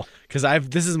West because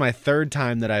this is my 3rd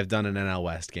time that I've done an NL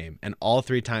West game, and all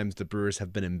 3 times the Brewers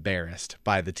have been embarrassed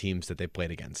by the teams that they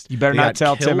played against. You better not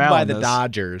tell Tim Allen by the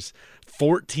Dodgers,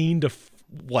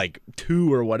 14-2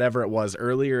 or whatever it was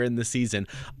earlier in the season,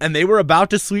 and they were about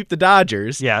to sweep the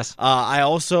Dodgers. Yes. I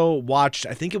also watched,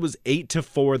 I think it was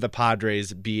 8-4 the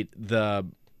Padres beat the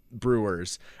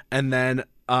Brewers, and then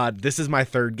this is my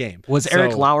 3rd game. Was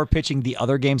Eric Lauer pitching the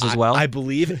other games as well? I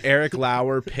believe Eric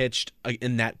Lauer pitched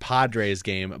in that Padres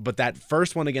game, but that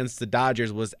first one against the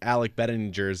Dodgers was Alec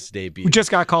Bettinger's debut. Who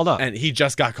just got called up. And he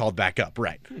just got called back up,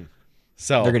 right.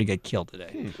 So they're going to get killed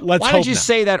today. Why did you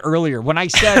say that earlier? When I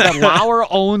said that Lauer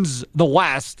owns the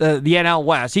West, the NL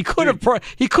West, he could have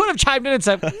chimed in and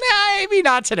said, maybe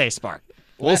not today, Spark.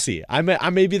 We'll see. I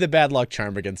may be the bad luck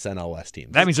charm against NL West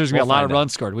teams. That means there's going to be a lot of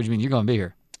runs scored. What do you mean? You're going to be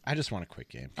here. I just want a quick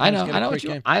game. I know what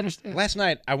you. I understand. Last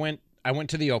night I went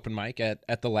to the open mic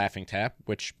at the Laughing Tap,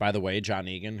 which, by the way, John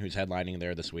Egan, who's headlining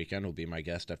there this weekend, will be my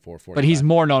guest at 4:45. But he's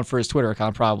more known for his Twitter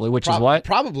account, probably, which is what?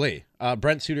 Probably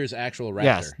Brent Suter's actual raptor.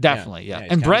 Yes, definitely, yeah.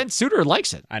 And Brent Suter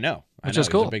likes it. I know, which is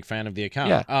cool. He's a big fan of the account.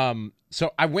 Yeah.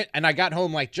 So I went and I got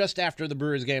home just after the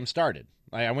Brewers game started.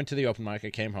 I went to the open mic. I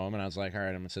came home and I was like, all right,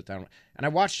 I'm gonna sit down. And I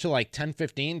watched till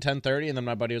 10:15, 10:30, and then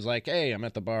my buddy was like, hey, I'm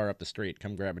at the bar up the street.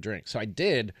 Come grab a drink. So I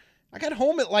did. I got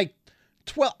home at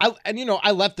 12.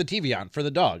 I left the TV on for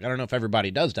the dog. I don't know if everybody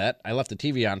does that. I left the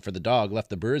TV on for the dog, left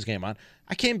the Brewers game on.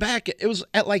 I came back. It was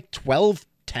at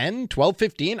 12:10,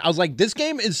 12:15. I was like, this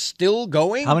game is still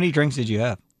going? How many drinks did you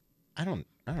have? I don't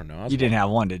know. You didn't have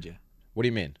one, did you? What do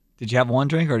you mean? Did you have one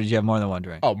drink or did you have more than one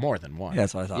drink? Oh, more than one. Yeah,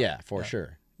 that's what I thought. Yeah, for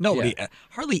sure. Nobody,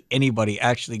 hardly anybody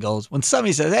actually goes, when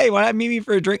somebody says, hey, why not meet me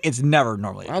for a drink? It's never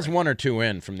normally. I was 1 or 2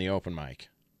 in from the open mic.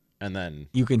 And then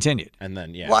you continued. And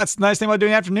then, yeah. Well, that's the nice thing about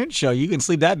doing an afternoon show. You can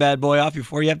sleep that bad boy off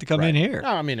before you have to come in here. No,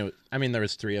 I mean, there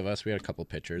was 3 of us. We had a couple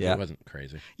pictures. Yeah. It wasn't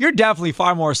crazy. You're definitely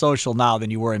far more social now than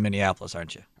you were in Minneapolis,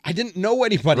 aren't you? I didn't know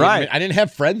anybody. Right. I didn't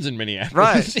have friends in Minneapolis.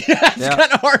 Right. It's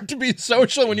kind of hard to be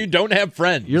social when you don't have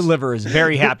friends. Your liver is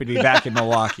very happy to be back in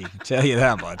Milwaukee. I'll tell you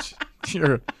that much.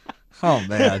 Oh,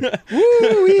 man.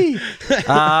 Woo-wee.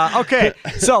 Okay,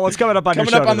 so what's coming up on your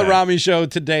show Coming up on today? the Rami Show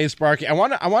today, Sparky, I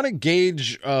want to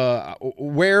gauge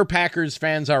where Packers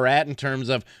fans are at in terms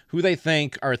of who they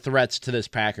think are threats to this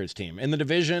Packers team in the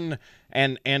division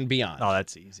and beyond. Oh,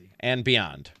 that's easy. And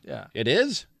beyond. Yeah. It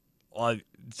is? Well,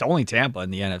 it's only Tampa in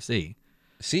the NFC.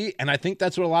 See, and I think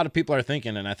that's what a lot of people are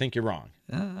thinking, and I think you're wrong.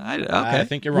 Okay. I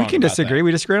think you're wrong. We can about disagree. that.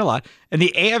 We disagree a lot. In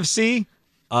the AFC,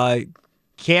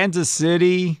 Kansas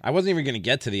City. I wasn't even going to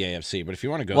get to the AFC, but if you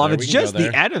want to go Well, there, if it's we can just go the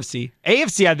there. NFC.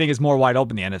 AFC, I think, is more wide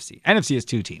open than the NFC. NFC is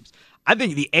 2 teams. I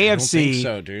think the AFC. I don't think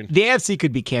so, dude. The AFC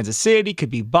could be Kansas City, could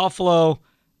be Buffalo.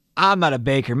 I'm not a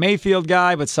Baker Mayfield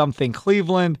guy, but some think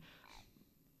Cleveland.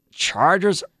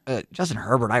 Chargers, Justin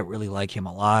Herbert, I really like him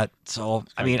a lot. So,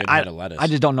 I mean, good head of lettuce. I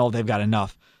just don't know if they've got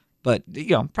enough. But,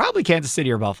 probably Kansas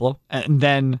City or Buffalo. And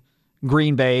then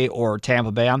Green Bay or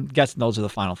Tampa Bay. I'm guessing those are the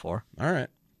final 4. All right.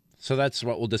 So that's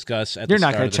what we'll discuss at You're the not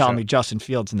start going of to the tell show. me Justin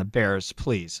Fields and the Bears,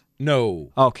 please.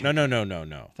 No. Okay.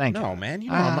 No. Thank you. No, man. You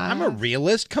know I'm a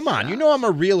realist. Come on. You know I'm a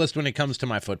realist when it comes to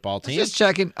my football team. Just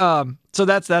checking. So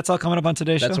that's all coming up on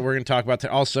today's show? That's what we're going to talk about.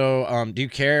 Also, do you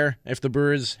care if the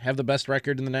Brewers have the best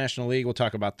record in the National League? We'll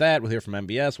talk about that. We'll hear from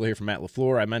MBS. We'll hear from Matt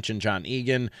LaFleur. I mentioned John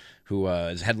Egan, who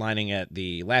is headlining at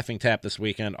the Laughing Tap this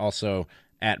weekend. Also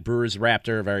at Brewers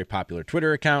Raptor, a very popular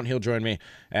Twitter account. He'll join me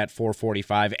at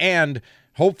 4:45. And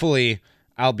hopefully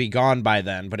I'll be gone by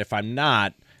then. But if I'm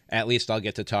not, at least I'll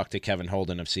get to talk to Kevin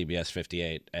Holden of CBS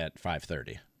 58 at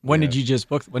 5:30. When did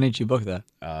you book that?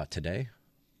 Today.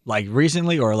 Like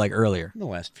recently or like earlier? In the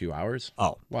last few hours.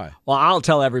 Oh. Why? Well, I'll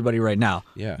tell everybody right now.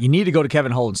 Yeah. You need to go to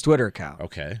Kevin Holden's Twitter account.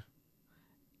 Okay.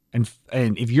 And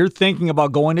if you're thinking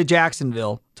about going to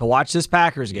Jacksonville to watch this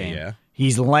Packers game,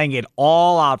 he's laying it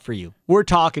all out for you. We're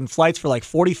talking flights for like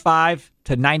 $45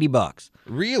 to $90.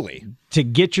 Really? To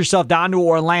get yourself down to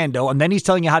Orlando, and then he's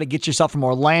telling you how to get yourself from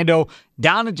Orlando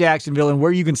down to Jacksonville and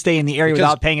where you can stay in the area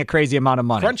without paying a crazy amount of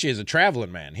money. Crunchy is a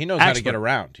traveling man. He knows how to get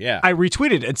around. Yeah. I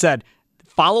retweeted and said,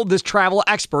 follow this travel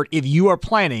expert if you are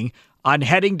planning on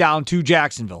heading down to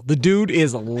Jacksonville. The dude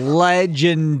is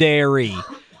legendary.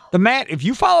 The man, if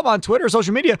you follow him on Twitter or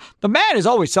social media, the man is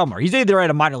always somewhere. He's either at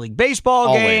a minor league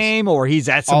baseball game or he's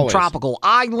at some tropical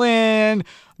island.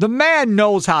 The man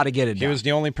knows how to get it done. He was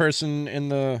the only person in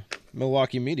the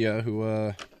Milwaukee media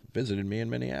who visited me in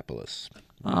Minneapolis.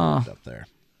 Up there.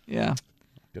 Yeah.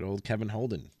 Good old Kevin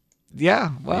Holden.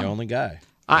 Yeah. Well, the only guy.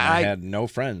 I had no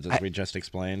friends, as we just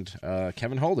explained.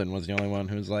 Kevin Holden was the only one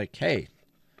who was like, hey,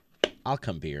 I'll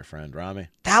come be your friend, Rami.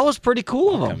 That was pretty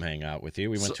cool of him. Come hang out with you.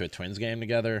 We went to a Twins game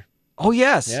together. Oh,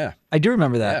 yes. Yeah. I do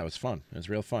remember that. Yeah, it was fun. It was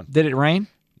real fun. Did it rain?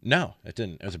 No, it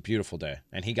didn't. It was a beautiful day.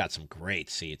 And he got some great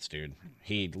seats, dude.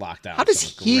 He locked down How does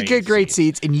he get great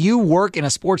seats and you work in a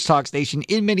sports talk station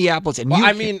in Minneapolis and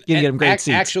you get him great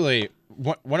seats? Actually,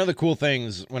 one of the cool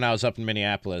things when I was up in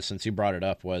Minneapolis, since you brought it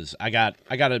up, was I got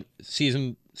a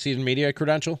season media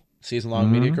credential,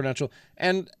 season-long media credential,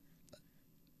 and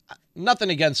nothing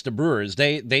against the Brewers.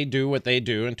 They do what they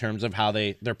do in terms of how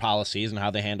their policies and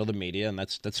how they handle the media, and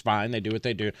that's fine. They do what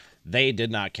they do. They did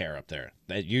not care up there.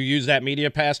 That you use that media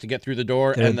pass to get through the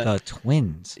door, They're and then the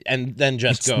Twins, and then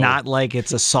just go. It's not like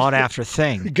it's a sought-after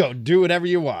thing. Go do whatever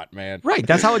you want, man. Right.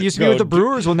 That's how it used to be with the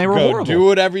Brewers when they were horrible. Do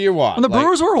whatever you want. When the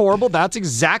Brewers were horrible, that's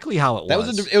exactly how it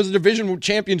was. It was a division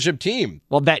championship team.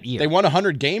 Well, that year they won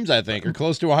 100 games, I think, or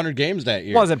close to 100 games that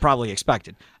year. Wasn't probably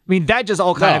expected. I mean, that just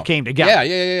all kind of came together.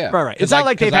 Yeah. Right. It's not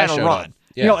like they've had a run.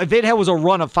 Yeah. If it was a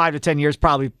run of 5 to 10 years,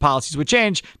 probably policies would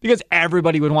change because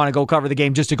everybody would want to go cover the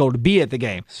game just to go to be at the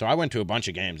game. So I went to a bunch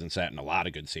of games and sat in a lot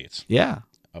of good seats. Yeah.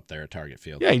 Up there at Target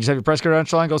Field. Yeah, you just have your press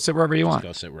credential and go sit wherever you want.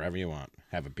 Go sit wherever you want.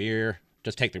 Have a beer.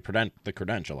 Just take the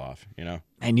credential off,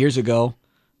 And years ago,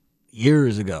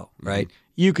 right,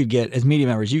 you could get, as media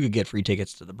members, you could get free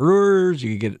tickets to the Brewers.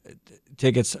 You could get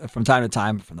tickets from time to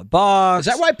time from the Bucks.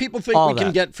 Is that why people think we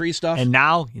can get free stuff? And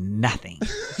now, nothing.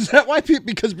 Is that why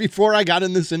because before I got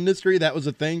in this industry, that was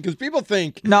a thing? Because people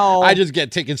think I just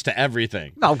get tickets to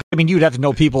everything. No, I mean, you'd have to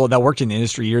know people that worked in the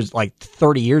industry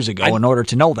 30 years ago in order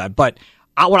to know that. But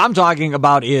what I'm talking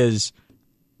about is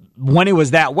when it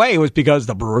was that way, it was because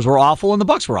the Brewers were awful and the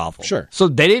Bucks were awful. Sure. So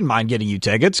they didn't mind getting you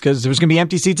tickets because there was going to be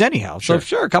empty seats anyhow. So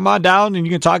sure, come on down and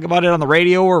you can talk about it on the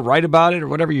radio or write about it or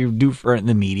whatever you do for it in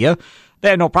the media. They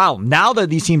had no problem. Now that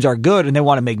these teams are good and they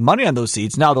want to make money on those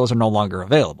seats, now those are no longer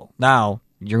available. Now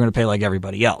you're going to pay like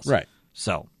everybody else. Right.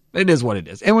 So it is what it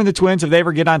is. And when the Twins, if they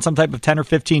ever get on some type of 10 or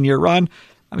 15 year run,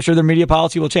 I'm sure their media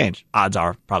policy will change. Odds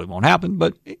are probably won't happen,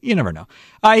 but you never know.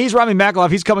 He's Rami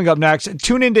Makloff. He's coming up next.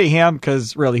 Tune into him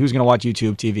because really, who's going to watch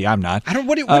YouTube TV? I'm not.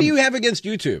 What do you have against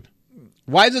YouTube?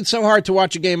 Why is it so hard to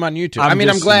watch a game on YouTube?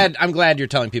 I'm glad you're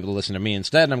telling people to listen to me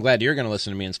instead, and I'm glad you're going to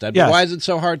listen to me instead. But yes. Why is it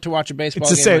so hard to watch a baseball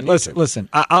game on YouTube? Listen.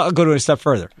 I'll go to a step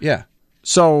further. Yeah.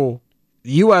 So,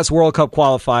 the U.S. World Cup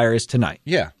qualifier is tonight.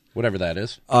 Yeah, whatever that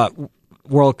is.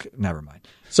 Never mind.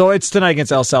 So it's tonight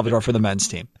against El Salvador for the men's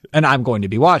team, and I'm going to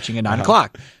be watching at 9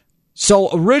 o'clock. So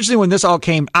originally when this all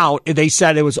came out, they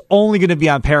said it was only going to be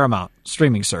on Paramount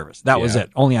streaming service. That was it,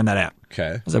 only on that app.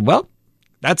 Okay. I said, well,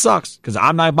 that sucks because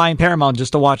I'm not buying Paramount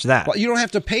just to watch that. Well, you don't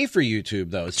have to pay for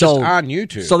YouTube, though. It's just on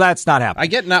YouTube. So that's not happening. I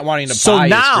get not wanting to buy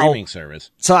a streaming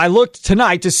service. So I looked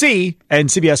tonight to see, and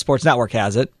CBS Sports Network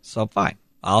has it, so fine.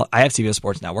 I have CBS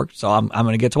Sports Network, so I'm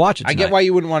going to get to watch it tonight. I get why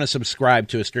you wouldn't want to subscribe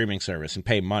to a streaming service and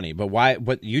pay money, but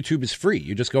YouTube is free.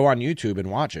 You just go on YouTube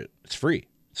and watch it. It's free.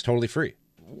 It's totally free.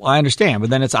 Well, I understand, but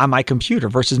then it's on my computer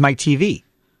versus my TV.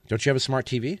 Don't you have a smart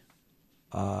TV?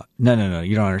 No,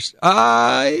 you don't understand.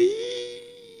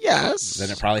 Yes. Then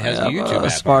it probably has the YouTube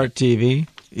app. Smart TV.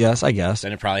 Yes, I guess.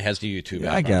 Then it probably has the YouTube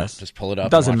app. I guess. Just pull it up.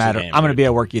 It doesn't matter. I'm going to be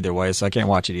at work either way, so I can't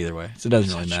watch it either way. So it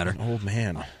doesn't really matter. Old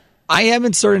man. I am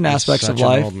in certain aspects of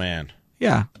life. An old man.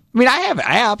 Yeah. I mean, I have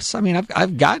apps. I mean,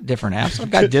 I've got different apps. I've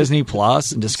got Disney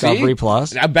Plus and Discovery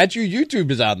Plus. I bet you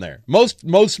YouTube is on there. Most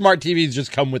smart TVs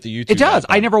just come with the YouTube. It does.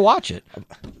 app. I never watch it.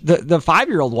 The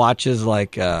 5-year-old watches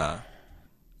like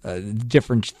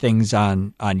different things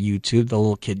on YouTube, the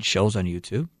little kid shows on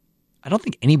YouTube. I don't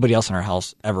think anybody else in our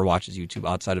house ever watches YouTube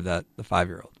outside of the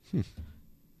 5-year-old.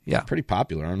 Yeah. Pretty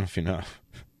popular. I don't know if you know.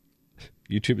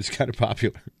 YouTube is kind of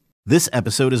popular. This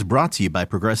episode is brought to you by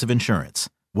Progressive Insurance.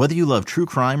 Whether you love true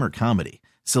crime or comedy,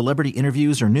 celebrity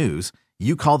interviews or news,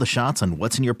 you call the shots on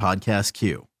what's in your podcast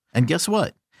queue. And guess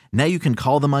what? Now you can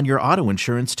call them on your auto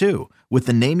insurance too with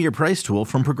the Name Your Price tool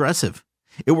from Progressive.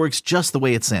 It works just the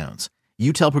way it sounds.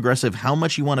 You tell Progressive how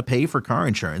much you want to pay for car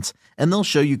insurance, and they'll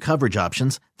show you coverage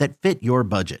options that fit your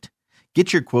budget.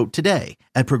 Get your quote today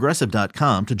at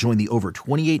Progressive.com to join the over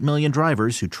 28 million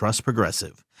drivers who trust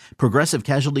Progressive. Progressive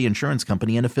Casualty Insurance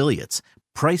Company and Affiliates.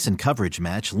 Price and coverage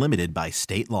match limited by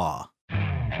state law.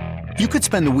 You could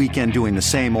spend the weekend doing the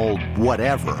same old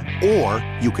whatever, or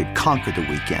you could conquer the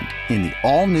weekend in the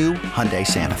all-new Hyundai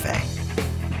Santa Fe.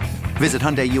 Visit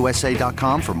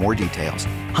HyundaiUSA.com for more details.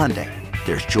 Hyundai,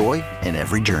 there's joy in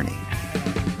every journey.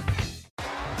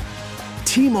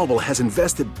 T-Mobile has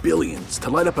invested billions to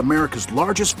light up America's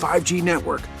largest 5G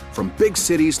network, from big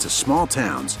cities to small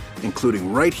towns,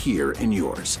 including right here in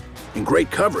yours. And great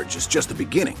coverage is just the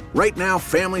beginning. Right now,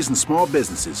 families and small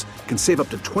businesses can save up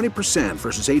to 20%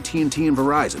 versus AT&T and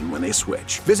Verizon when they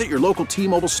switch. Visit your local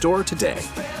T-Mobile store today.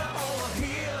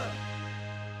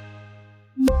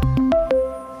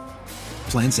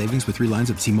 Plan savings with 3 lines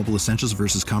of T-Mobile Essentials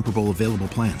versus comparable available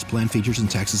plans. Plan features and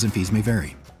taxes and fees may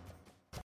vary.